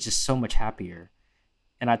he's just so much happier.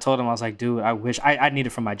 And I told him, I was like, dude, I wish I need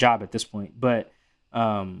it for my job at this point. But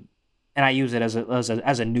and I use it as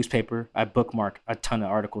a newspaper. I bookmark a ton of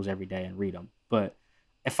articles every day and read them. But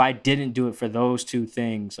if I didn't do it for those two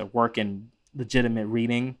things, of work and legitimate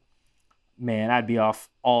reading, man, I'd be off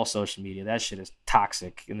all social media. That shit is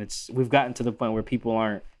toxic. And we've gotten to the point where people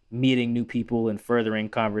aren't meeting new people and furthering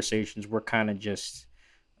conversations. We're kind of just,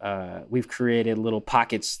 we've created little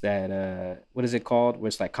pockets that, what is it called? Where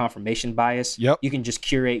it's like confirmation bias. Yep. You can just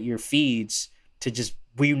curate your feeds to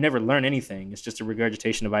where you never learn anything. It's just a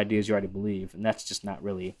regurgitation of ideas you already believe. And that's just not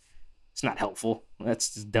really, it's not helpful.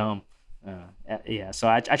 That's just dumb. So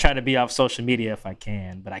I try to be off social media if I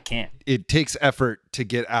can, but I can't. It takes effort to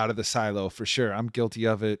get out of the silo for sure. I'm guilty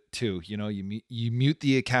of it too. You mute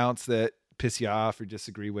the accounts that piss you off or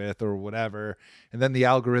disagree with or whatever, and then the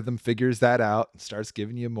algorithm figures that out and starts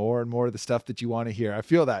giving you more and more of the stuff that you want to hear. I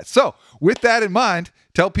feel that. So with that in mind,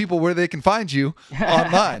 tell people where they can find you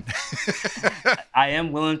online. I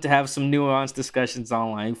am willing to have some nuanced discussions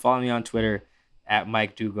online. You can follow me on Twitter at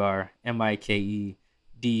Mike Dugar, MikeDugar.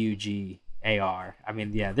 I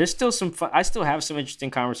mean, yeah, there's still some fun. I still have some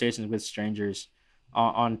interesting conversations with strangers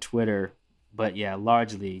on Twitter. But yeah,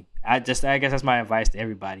 largely, I guess that's my advice to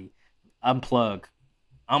everybody: unplug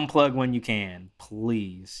when you can,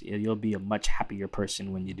 please. You'll be a much happier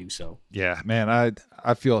person when you do so. Yeah, man,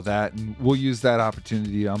 I feel that, and we'll use that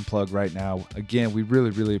opportunity to unplug right now. Again, we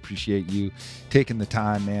really appreciate you taking the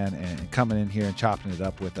time, man, and coming in here and chopping it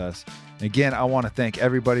up with us. And again, I want to thank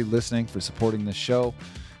everybody listening for supporting this show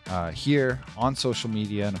here on social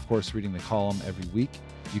media, and of course, reading the column every week.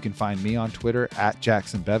 You can find me on Twitter at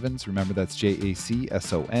Jackson Bevins. Remember, that's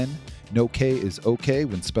JACSON. No K is okay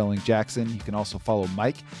when spelling Jackson. You can also follow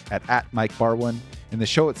Mike at Mike Barwin. And the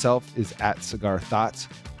show itself is at Cigar Thoughts.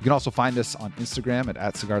 You can also find us on Instagram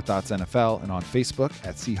at Cigar Thoughts NFL and on Facebook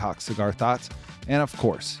at Seahawks Cigar Thoughts. And of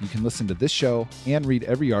course, you can listen to this show and read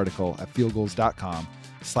every article at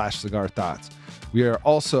fieldgoals.com/cigar thoughts. We are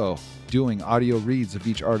also doing audio reads of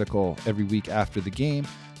each article every week after the game.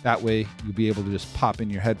 That way, you'll be able to just pop in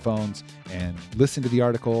your headphones and listen to the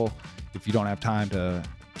article if you don't have time to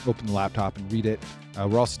open the laptop and read it.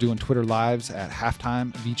 We're also doing Twitter Lives at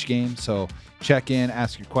halftime of each game. So check in,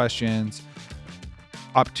 ask your questions,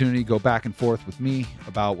 opportunity to go back and forth with me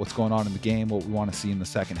about what's going on in the game, what we want to see in the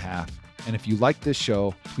second half. And if you like this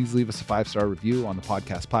show, please leave us a 5-star review on the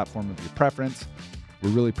podcast platform of your preference. We're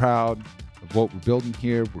really proud of what we're building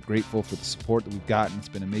here. We're grateful for the support that we've gotten. It's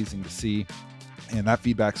been amazing to see. And that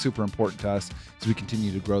feedback's super important to us as we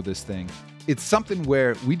continue to grow this thing. It's something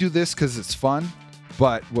where we do this because it's fun,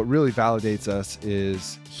 but what really validates us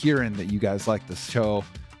is hearing that you guys like the show,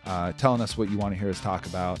 telling us what you want to hear us talk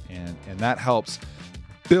about, and that helps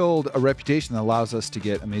build a reputation that allows us to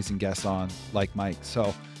get amazing guests on like Mike.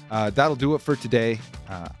 So that'll do it for today.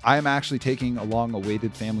 I am actually taking a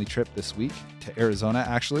long-awaited family trip this week to Arizona,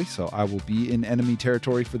 actually, so I will be in enemy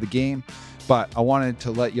territory for the game. But I wanted to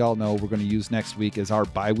let y'all know we're going to use next week as our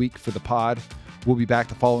bye week for the pod. We'll be back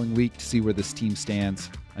the following week to see where this team stands.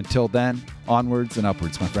 Until then, onwards and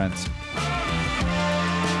upwards, my friends.